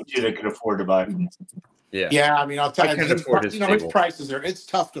the only 2 that could afford to buy them. Yeah. I mean, I'll tell you, his his prices are. It's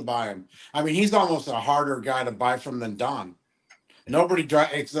tough to buy him. I mean, he's almost a harder guy to buy from than Don. Nobody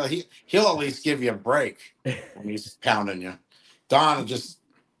drives. He'll at least give you a break when he's pounding you. Don just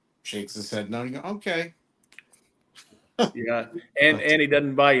shakes his head. No, you go, okay. Yeah, and he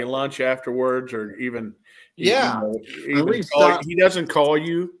doesn't buy you lunch afterwards, or even he doesn't call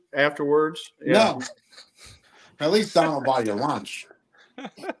you afterwards. Yeah. No, at least Don will buy you lunch.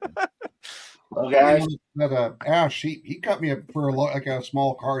 Well, guys, That Ash, he cut me for a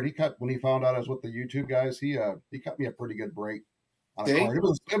small card. He cut when he found out I was with the YouTube guys. He cut me a pretty good break on a card. It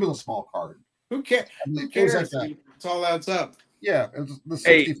was a small card. Who cares? Who cares? It's all adds up. Yeah, it was the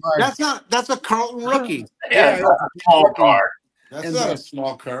 65. That's a Carlton rookie. Yeah, that's a small card. That's not a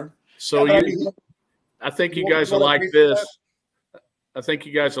small card. So I think you guys will like this. I think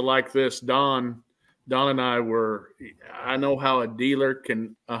you guys will like this. Don and I I know how a dealer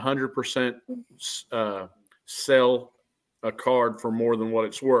can 100% sell a card for more than what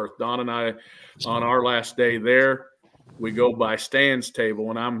it's worth. Don and I, on our last day there, we go by Stan's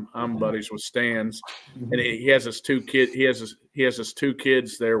table, and I'm buddies with Stan's, and he has his 2 kids. He has his 2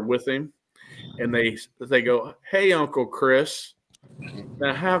 kids there with him, and they go, "Hey, Uncle Chris,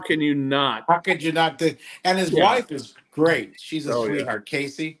 now how can you not? How could you not do?" And his wife is great. She's a sweetheart,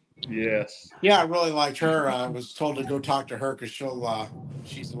 Casey. Yes. Yeah, I really liked her. I was told to go talk to her because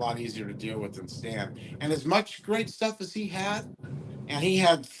she's a lot easier to deal with than Stan. And as much great stuff as he had, and he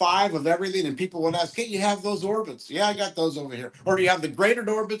had 5 of everything, and people would ask, "Hey, you have those orbits?" "Yeah, I got those over here." "Or do you have the graded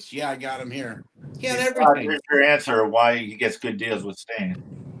orbits?" "Yeah, I got them here." He had everything. Here's your answer why he gets good deals with Stan.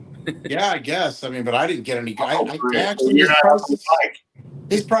 Yeah, I guess. I mean, but I didn't get any. I You're not on the mic.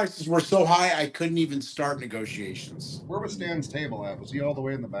 His prices were so high I couldn't even start negotiations. Where was Stan's table at? Was he all the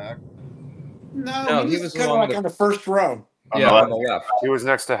way in the back? No, he he was was kind of along like the- on the first row. Yeah, on the left. He was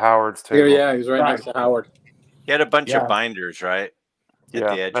next to Howard's Here, table. yeah, he was right next to Howard. He had a bunch Yeah. of binders, right? At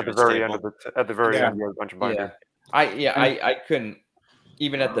Yeah, the edge at of the his very table. end of at the very Yeah. end, he had a bunch of binders. I couldn't,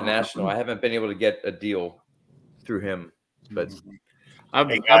 even at the National, I haven't been able to get a deal through him. But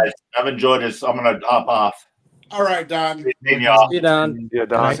Hey guys, I've enjoyed this. I'm gonna hop off. All right, Don. Seeing y'all. See you, Don. Yeah,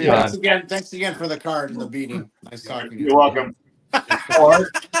 Don. See you, Don. Thanks again for the card and the beating. Nice talking to you. You're welcome.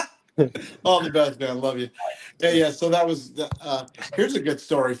 All the best, man. Love you. Yeah. So that was here's a good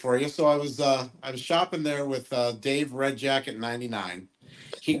story for you. So I was shopping there with Dave Red Jacket 99.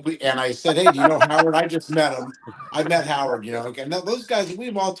 And I said, hey, do you know Howard? I just met him. I met Howard, you know. And those guys,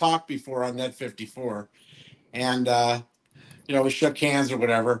 we've all talked before on Net 54. And you know, we shook hands or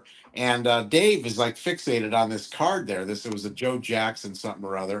whatever. And Dave is like fixated on this card there. It was a Joe Jackson something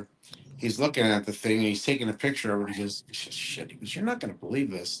or other. He's looking at the thing and he's taking a picture of it. He goes, shit, he goes, you're not going to believe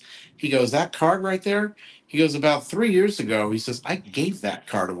this. He goes, that card right there? He goes, about 3 years ago, he says, I gave that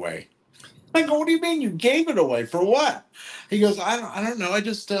card away. I go, what do you mean you gave it away? For what? He goes, I don't know. I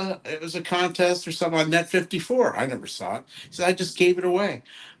just, it was a contest or something on Net 54. I never saw it. He said, I just gave it away.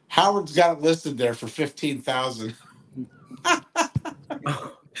 Howard's got it listed there for $15,000.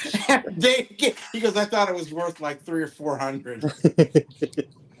 He goes, I thought it was worth like 300 or 400.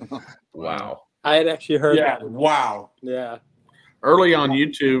 wow. I had actually heard. Yeah, that. wow. Yeah. Early on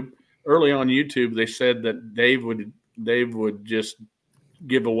YouTube, they said that Dave would just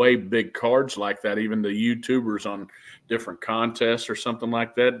give away big cards like that, even to YouTubers on different contests or something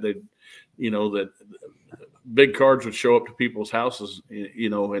like that. They, you know, that big cards would show up to people's houses, you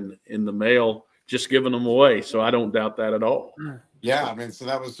know, in the mail, just giving them away. So I don't doubt that at all. Yeah, I mean, so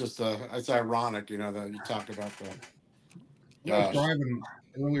that was just it's ironic, you know, that you talked about that. Yeah, I was driving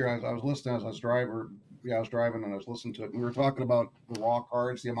earlier. I was listening as I was driving. Yeah, I was driving and I was listening to it. We were talking about the raw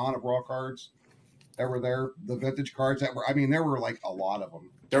cards, the amount of raw cards that were there, the vintage cards that were. I mean, there were like a lot of them.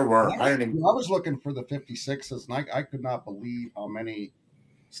 There were. I was looking for the 56s, and I could not believe how many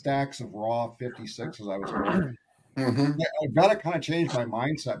stacks of raw 56s I was going. I've got to kind of change my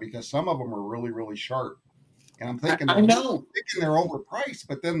mindset because some of them are really, really sharp. And I'm thinking, thinking they're overpriced,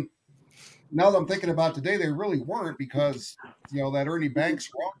 but then now that I'm thinking about today, they really weren't because, you know, that Ernie Banks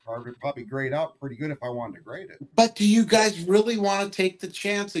raw card would probably grade out pretty good if I wanted to grade it. But do you guys really want to take the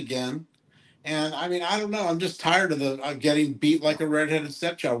chance again? And I mean, I don't know. I'm just tired of getting beat like a redheaded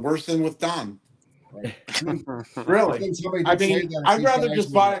stepchild, worse than with Don. Right. Really? I mean, I'd rather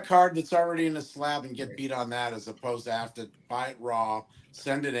just buy a card that's already in a slab and get beat on that as opposed to have to buy it raw,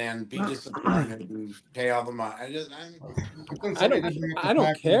 send it in, be disappointed, and pay all the money. I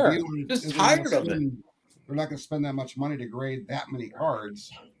don't care. Just tired of it. They're not going to spend that much money to grade that many cards.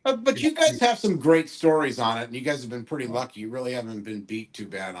 But you guys have some great stories on it, and you guys have been pretty lucky. You really haven't been beat too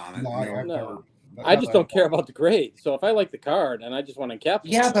bad on it. No. I just don't care about the grade. So if I like the card and I just want to encapsulate.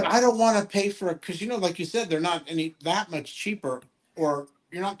 Yeah, but I don't want to pay for it because, you know, like you said, they're not that much cheaper, or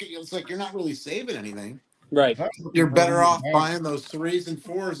you're not. It's like you're not really saving anything. Right. You're better off buying those 3s and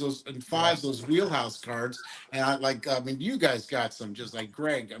 4s, those and 5s, those wheelhouse cards. And I mean, you guys got some just like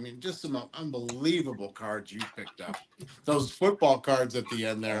Graig. I mean, just some unbelievable cards you picked up. Those football cards at the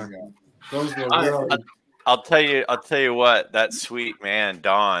end there. Those were really. I'll tell you what, that sweet man,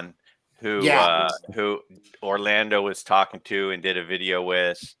 Don, who Orlando was talking to and did a video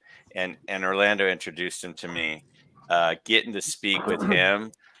with, and Orlando introduced him to me. Getting to speak with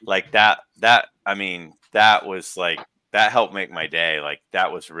him like that, I mean, that was like, that helped make my day. Like,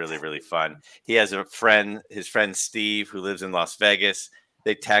 that was really, really fun. He has a friend, his friend Steve, who lives in Las Vegas.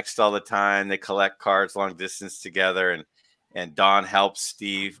 They text all the time. They collect cards long distance together, and Don helps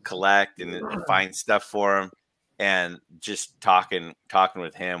Steve collect and find stuff for him. And just talking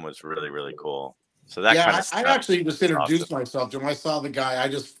with him was really, really cool. So that kind of stuff, I actually just introduced myself to him. I saw the guy. I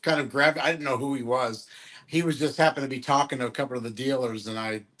just kind of grabbed. I didn't know who he was. He was just happened to be talking to a couple of the dealers,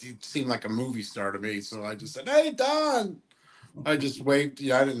 and he seemed like a movie star to me. So I just said, "Hey, Don." I just waved.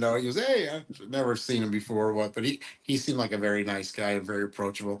 Yeah, I didn't know. He goes, "Hey, I've never seen him before or what," but he seemed like a very nice guy and very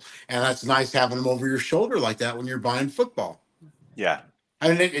approachable. And that's nice having him over your shoulder like that when you're buying football. Yeah,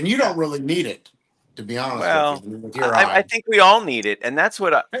 and you don't really need it, to be honest. Well, with you. I think we all need it, and that's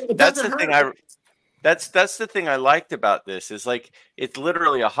what that's the thing that's the thing I liked about this is like it's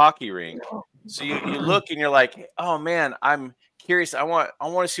literally a hockey rink. So you look and you're like, oh man, I'm curious. I want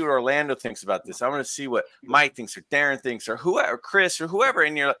to see what Orlando thinks about this. I want to see what Mike thinks or Darren thinks or whoever, Chris or whoever.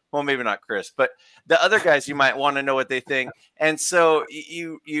 And you're like, well, maybe not Chris, but the other guys you might want to know what they think. And so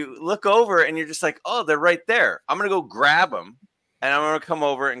you look over and you're just like, oh, they're right there. I'm gonna go grab them and I'm going to come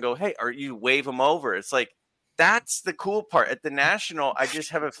over and go, hey, are you wave them over? It's like, that's the cool part. At the National, I just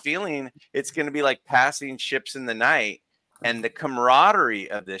have a feeling it's going to be like passing ships in the night and the camaraderie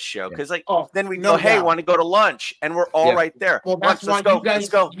of this show. Because then we go, hey, want to go to lunch? And we're all right there. Well, that's lunch, why let's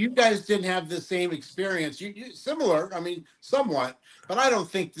go. You guys didn't have the same experience. You similar, I mean, somewhat, but I don't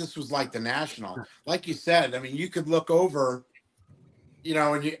think this was like the National. Like you said, I mean, you could look over, you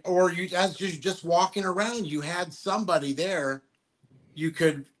know, and as you're just walking around, you had somebody there you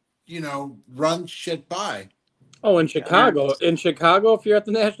could, you know, run shit by. Oh, in Chicago, if you're at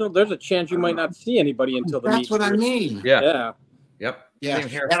the National, there's a chance you might not see anybody until the meet. That's what I mean. Yeah. Yep. Yeah. Same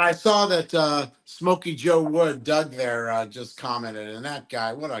here. And I saw that Smokey Joe Wood, Doug there, just commented, and that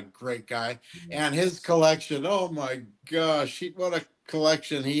guy, what a great guy. And his collection, oh my gosh, what a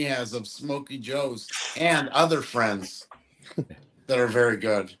collection he has of Smokey Joes and other friends that are very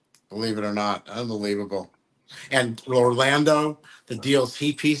good, believe it or not. Unbelievable. And Orlando, the deals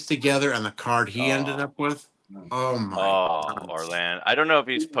he pieced together and the card he ended up with. Oh my! God. Orlando! I don't know if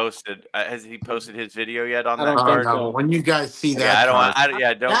he's posted. Has he posted his video yet on that I card? don't know. When you guys see that, I don't card,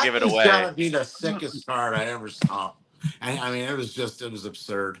 want. Don't give it away. That's gotta be the sickest card I ever saw. I mean, it was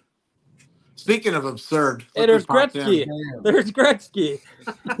absurd. Speaking of absurd, hey, there's Gretzky. There's Gretzky.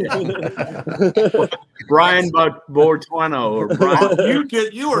 Brian Bortuano or Brian.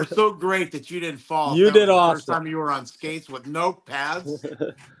 You were so great that you didn't fall. You did awesome. First time you were on skates with no pads.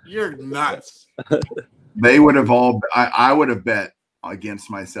 You're nuts. They would have all. I would have bet against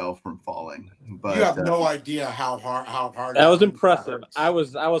myself from falling, but you have no idea how hard. That was impressive. I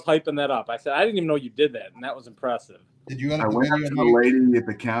was hyping that up. I said I didn't even know you did that, and that was impressive. Did you? I went up to the lady at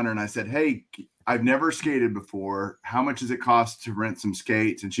the counter and I said, "Hey, I've never skated before. How much does it cost to rent some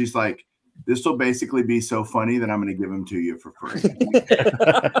skates?" And she's like, "This will basically be so funny that I'm going to give them to you for free."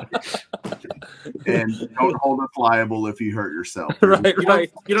 And don't hold us liable if you hurt yourself. Right.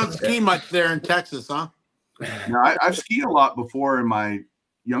 You don't ski much there in Texas, huh? No, I've skied a lot before in my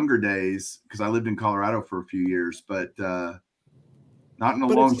younger days because I lived in Colorado for a few years, but not in a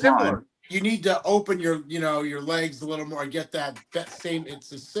long time. You need to open your legs a little more. Get that same.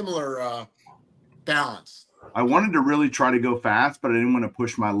 It's a similar balance. I wanted to really try to go fast, but I didn't want to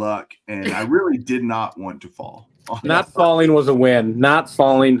push my luck, and I really did not want to fall. Not falling was a win. Not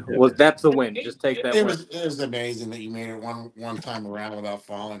falling that's the win. Just take that. It was amazing that you made it one time around without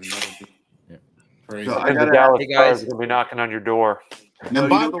falling. Crazy. So the Dallas Stars are gonna be knocking on your door. And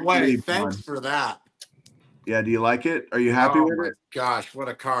by the way, thanks for that. Yeah, do you like it? Are you happy with it? Gosh, what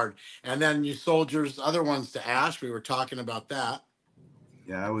a card! And then you sold your other ones to Ash. We were talking about that.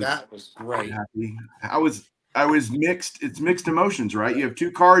 Yeah, that was great. Happy. I was mixed. It's mixed emotions, right? You have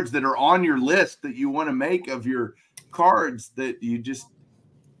two cards that are on your list that you want to make of your cards that you just.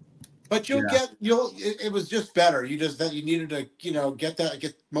 But it was just better. You needed to,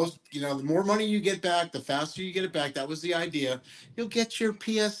 get most, the more money you get back, the faster you get it back. That was the idea. You'll get your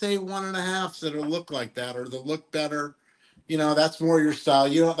PSA 1.5s that'll look like that, or they'll look better. That's more your style.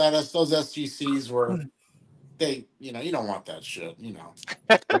 Those SGCs were, you don't want that shit,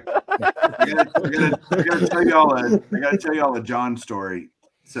 I gotta tell y'all a John story.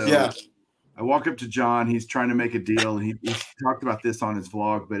 So yeah. I walk up to John. He's trying to make a deal. He talked about this on his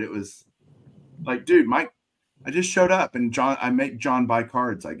vlog, but it was like, dude, Mike, I just showed up and I make John buy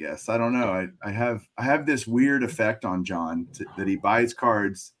cards, I guess. I don't know. I have this weird effect on John that he buys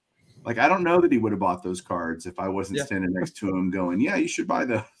cards. Like, I don't know that he would have bought those cards if I wasn't standing next to him going, yeah, you should buy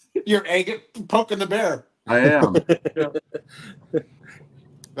those. You're poking the bear. I am.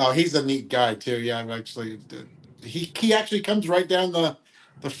 Oh, he's a neat guy too. Yeah, I'm actually. He actually comes right down the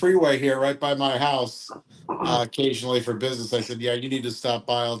freeway here, right by my house, occasionally for business. I said, "Yeah, you need to stop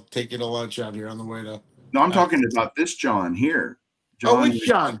by. I'll take you to lunch out here on the way to." No, I'm talking about this John here. John, oh, which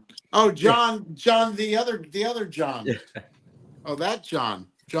John? Oh, John, the other John. Oh, that John.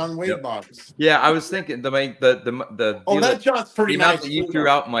 John Wade box. Yeah, I was thinking the oh, that John's pretty nice. That you threw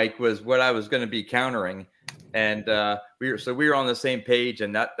out, Mike, was what I was going to be countering, and we were on the same page,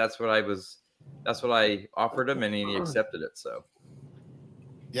 and that's what I offered him, and he accepted it. So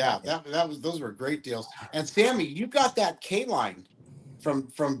yeah, those were great deals. And Sammy, you got that K line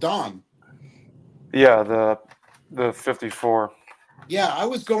from Don. Yeah, the 54. Yeah, I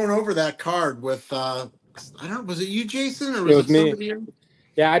was going over that card with I don't know, was it you, Jason, or was it me? Else?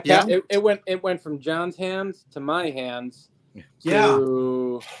 Yeah, it went from John's hands to my hands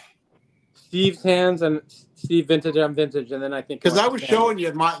to Steve's hands and Steve vintage on vintage, and then I think because I was showing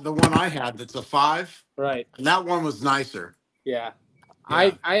you the one I had that's a 5, right? And that one was nicer. Yeah.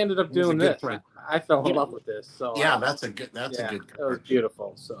 I ended up doing this. I fell in love with this. So yeah, that's a good. It was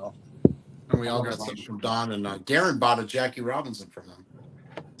beautiful. So And we all got some from Don, and Darren bought a Jackie Robinson from him.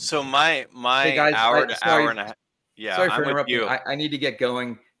 So my Hey guys, hour to hour and a half. Yeah, sorry for I'm with interrupting. you. I need to get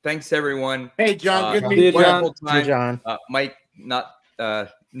going. Thanks everyone. Hey John, good See meeting you, you. John. Wonderful See you, time. John. Mike, not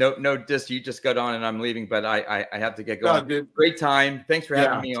no you just got on and I'm leaving, but I have to get No, going. dude. Great time. Thanks for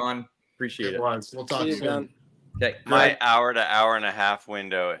having Yeah. me on. Appreciate it. was. We'll talk See you, soon. John. Okay. My hour to hour and a half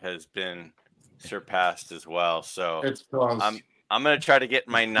window has been surpassed as well. So It's close. I'm gonna try to get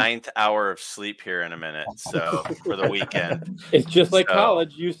my 9th hour of sleep here in a minute. So for the weekend. It's just like So-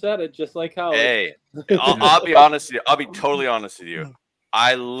 college. You said it, just like college. Hey, I'll be honest with you. I'll be totally honest with you.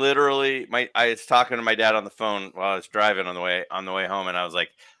 I literally, I was talking to my dad on the phone while I was driving on the way home, and I was like,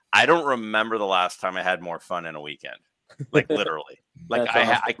 I don't remember the last time I had more fun in a weekend. Like literally, like That's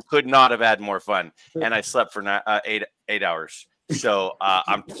awesome. I could not have had more fun, and I slept for 8 hours. So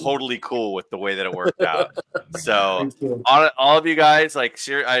I'm totally cool with the way that it worked out. So all of you guys, like,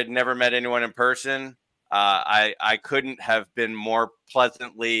 I had never met anyone in person. I couldn't have been more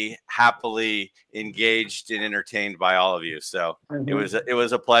pleasantly, happily engaged and entertained by all of you. So it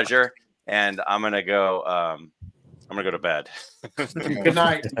was a pleasure, and I'm gonna go to bed. Good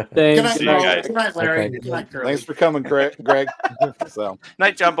night. Thanks. Good night, See you guys. Good night, Larry. Okay. Good night, Curly. Thanks for coming, Greg. So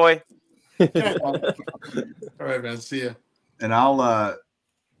Night, John Boy. All right, man. See ya. And I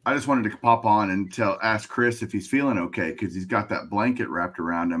just wanted to pop on and ask Chris if he's feeling okay because he's got that blanket wrapped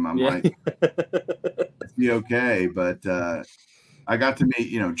around him. I'm like, is he okay? But I got to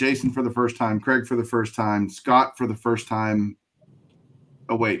meet, Jason for the first time, Craig for the first time, Scott for the first time.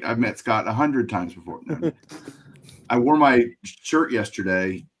 Oh wait, I've met Scott 100 times before. No. I wore my shirt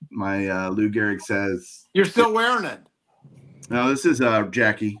yesterday. My Lou Gehrig says. You're still wearing it. No, this is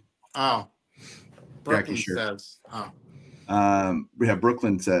Jackie. Oh, Brooklyn Jackie shirt. says. Oh.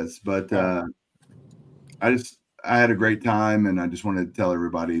 Brooklyn says, but I had a great time, and I just wanted to tell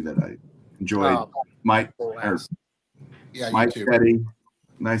everybody that I enjoyed Mike or Yeah, Mike you too. Petty.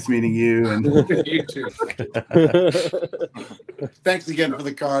 Nice meeting you, and You too. Thanks again for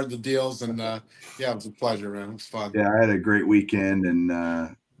the card, the deals, and yeah, it was a pleasure, man. It was fun. yeah, I had a great weekend,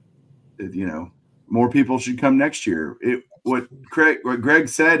 and more people should come next year. What Greg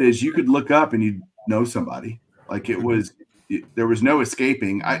said is you could look up and you'd know somebody. Like there was no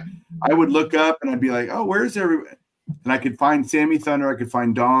escaping. I would look up and I'd be like, oh, where's everybody? And I could find Sammy Thunder. I could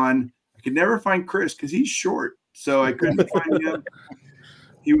find Don. I could never find Chris because he's short. So I couldn't find him.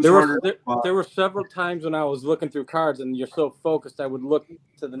 He was harder. There were several times when I was looking through cards and you're so focused, I would look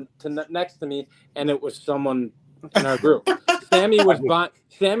to next to me and it was someone in our group. Sammy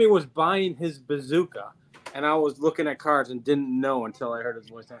was buying his bazooka and I was looking at cards and didn't know until I heard his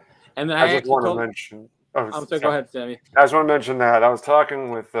voice. And then I just want to mention. I'm sorry, go ahead, Sammy. I just want to mention that I was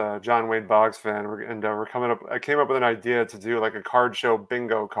talking with John Wade Boggs fan, and we're coming up. I came up with an idea to do like a card show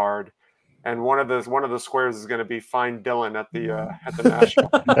bingo card, and one of the squares is going to be Find Dylan at the National.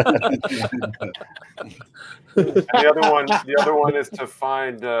 And the other one is to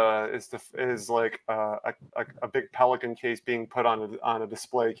find is like a big Pelican case being put on a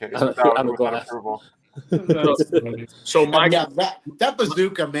display case without approval. So Mike, yeah, that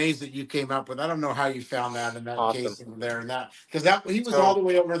bazooka maze that you came up with, I don't know how you found that in that case in there and that because he was all the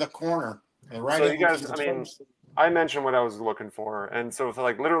way over the corner. Right. So you guys, I mentioned what I was looking for, and so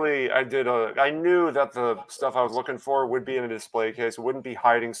like literally, I knew that the stuff I was looking for would be in a display case, it wouldn't be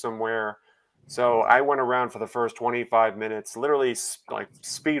hiding somewhere. So I went around for the first 25 minutes, literally like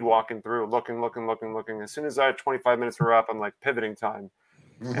speed walking through, looking. As soon as I had 25 minutes were up, I'm like pivoting time.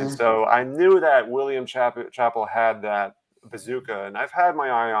 Mm-hmm. And so I knew that William Chappell had that bazooka, and I've had my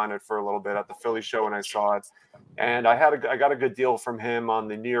eye on it for a little bit at the Philly show when I saw it. And I got a good deal from him on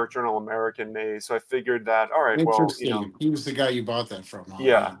the New York Journal American maze. So I figured that, all right, well, he was the guy you bought that from.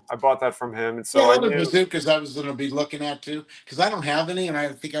 Yeah, I bought that from him. And so other bazookas I was going to be looking at too, because I don't have any, and I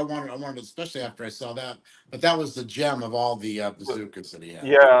think I wanted, especially after I saw that. But that was the gem of all the bazookas that he had.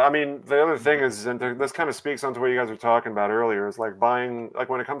 Yeah, I mean, the other thing is, and this kind of speaks onto what you guys were talking about earlier, is like buying, like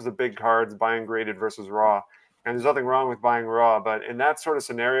when it comes to big cards, buying graded versus raw. And there's nothing wrong with buying raw, but in that sort of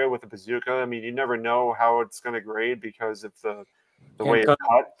scenario with a bazooka, I mean, you never know how it's going to grade because of the way it's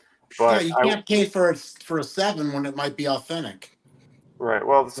cut. But yeah, you can't pay for a 7 when it might be authentic. Right.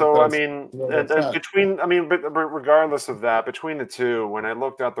 Well, so I mean, but regardless of that, between the two, when I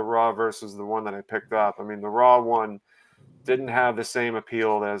looked at the raw versus the one that I picked up, I mean, the raw one didn't have the same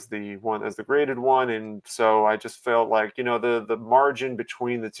appeal as the graded one, and so I just felt like the margin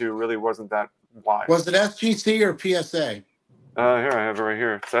between the two really wasn't that wide. Was it SGC or PSA? Here I have it right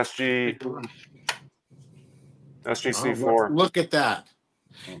here. It's SGC4. Look at that.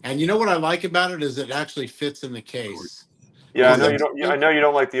 And you know what I like about it is it actually fits in the case. Yeah, I know you don't. I know you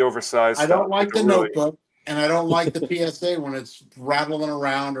don't like the oversized. I don't like the really... notebook, and I don't like the PSA when it's rattling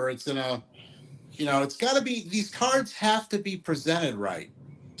around or it's in a. It's got to be. These cards have to be presented right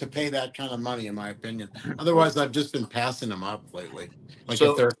to pay that kind of money, in my opinion. Otherwise, I've just been passing them up lately. Like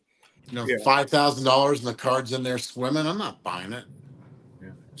if they're, $5,000 and the card's in there swimming, I'm not buying it. Yeah.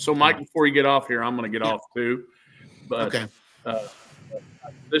 So, Mike, before you get off here, I'm going to get off too. But okay.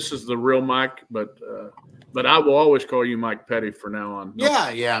 This is the real Mike, but I will always call you Mike Petty from now on.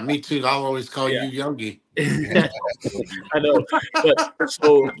 Yeah, me too. I'll always call you Yogi. I know. But,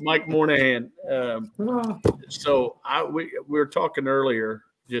 so, Mike Moynihan, we were talking earlier,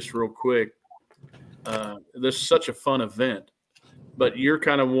 just real quick. This is such a fun event, but you're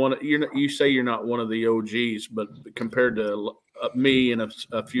kind of one. You say you're not one of the OGs, but compared to me and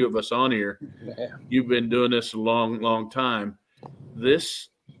a few of us on here, you've been doing this a long, long time. This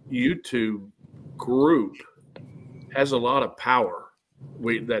YouTube group has a lot of power.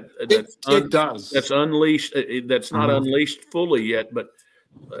 It does. That's unleashed. That's not unleashed fully yet, but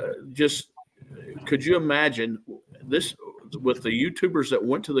just could you imagine this with the YouTubers that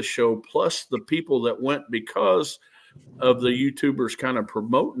went to the show, plus the people that went because of the YouTubers kind of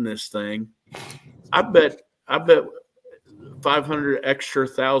promoting this thing? I bet $500 extra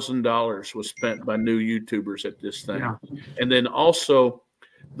 $1,000 was spent by new YouTubers at this thing, and then also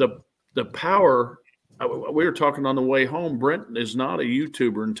the power. We were talking on the way home. Brent is not a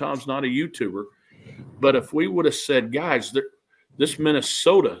YouTuber, and Tom's not a YouTuber. But if we would have said, guys, this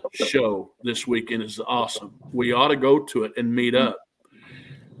Minnesota show this weekend is awesome, we ought to go to it and meet up,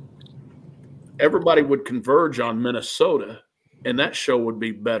 everybody would converge on Minnesota, and that show would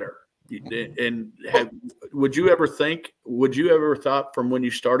be better. And would you ever thought from when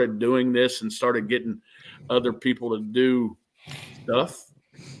you started doing this and started getting other people to do stuff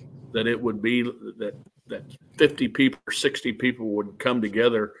that it would be that 50 people or 60 people would come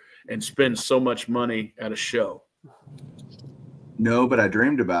together and spend so much money at a show? No, but I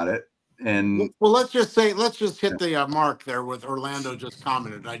dreamed about it. And well, let's just hit the mark there with Orlando just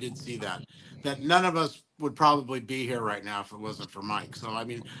commented. I did see that none of us would probably be here right now if it wasn't for Mike. So, I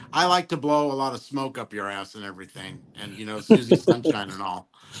mean, I like to blow a lot of smoke up your ass and everything, and Susie Sunshine and all,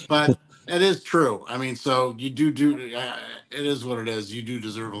 but it is true. I mean, so you do it is what it is. You do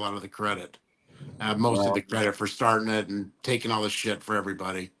deserve a lot of the credit, most of the credit for starting it and taking all the shit for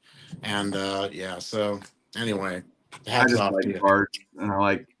everybody. And so anyway, I just like art, and I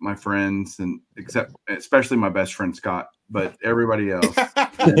like my friends, and especially my best friend Scott, but everybody else.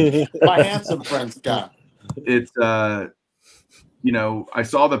 My handsome friend Scott. It's I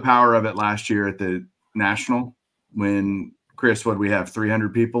saw the power of it last year at the National when Chris, we have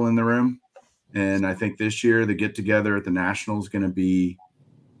 300 people in the room, and I think this year the get together at the National is going to be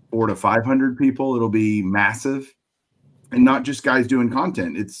 400 to 500 people. It'll be massive, and not just guys doing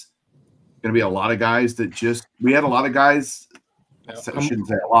content. It's going to be a lot of guys we had a lot of guys. I shouldn't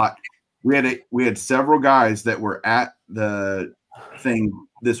say a lot. We had several guys that were at the thing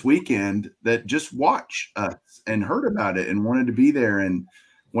this weekend that just watched us and heard about it and wanted to be there and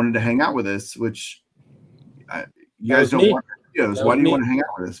wanted to hang out with us, which you guys don't watch videos. Why do you want to hang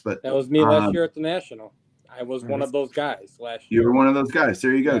out with us? But that was me last year at the National. I was one of those guys last year. You were one of those guys.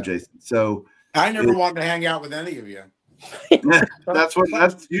 There you go, Jason. So I never wanted to hang out with any of you.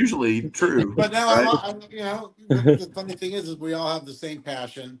 That's usually true. But now, the funny thing is we all have the same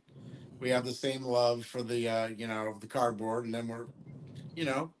passion. We have the same love for the the cardboard, and then we're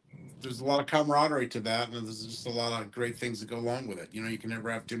there's a lot of camaraderie to that, and there's just a lot of great things that go along with it. You can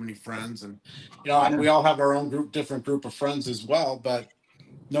never have too many friends, and we all have our own different group of friends as well, but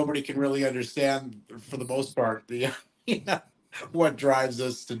nobody can really understand for the most part the what drives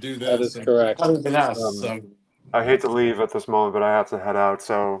us to do this. That is correct. Other than us. I hate to leave at this moment, but I have to head out.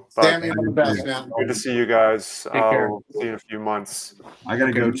 So, Sammy, all the best, man. Good to see you guys. I'll see you in a few months. I got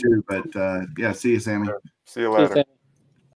to go too, but see you, Sammy. See you later.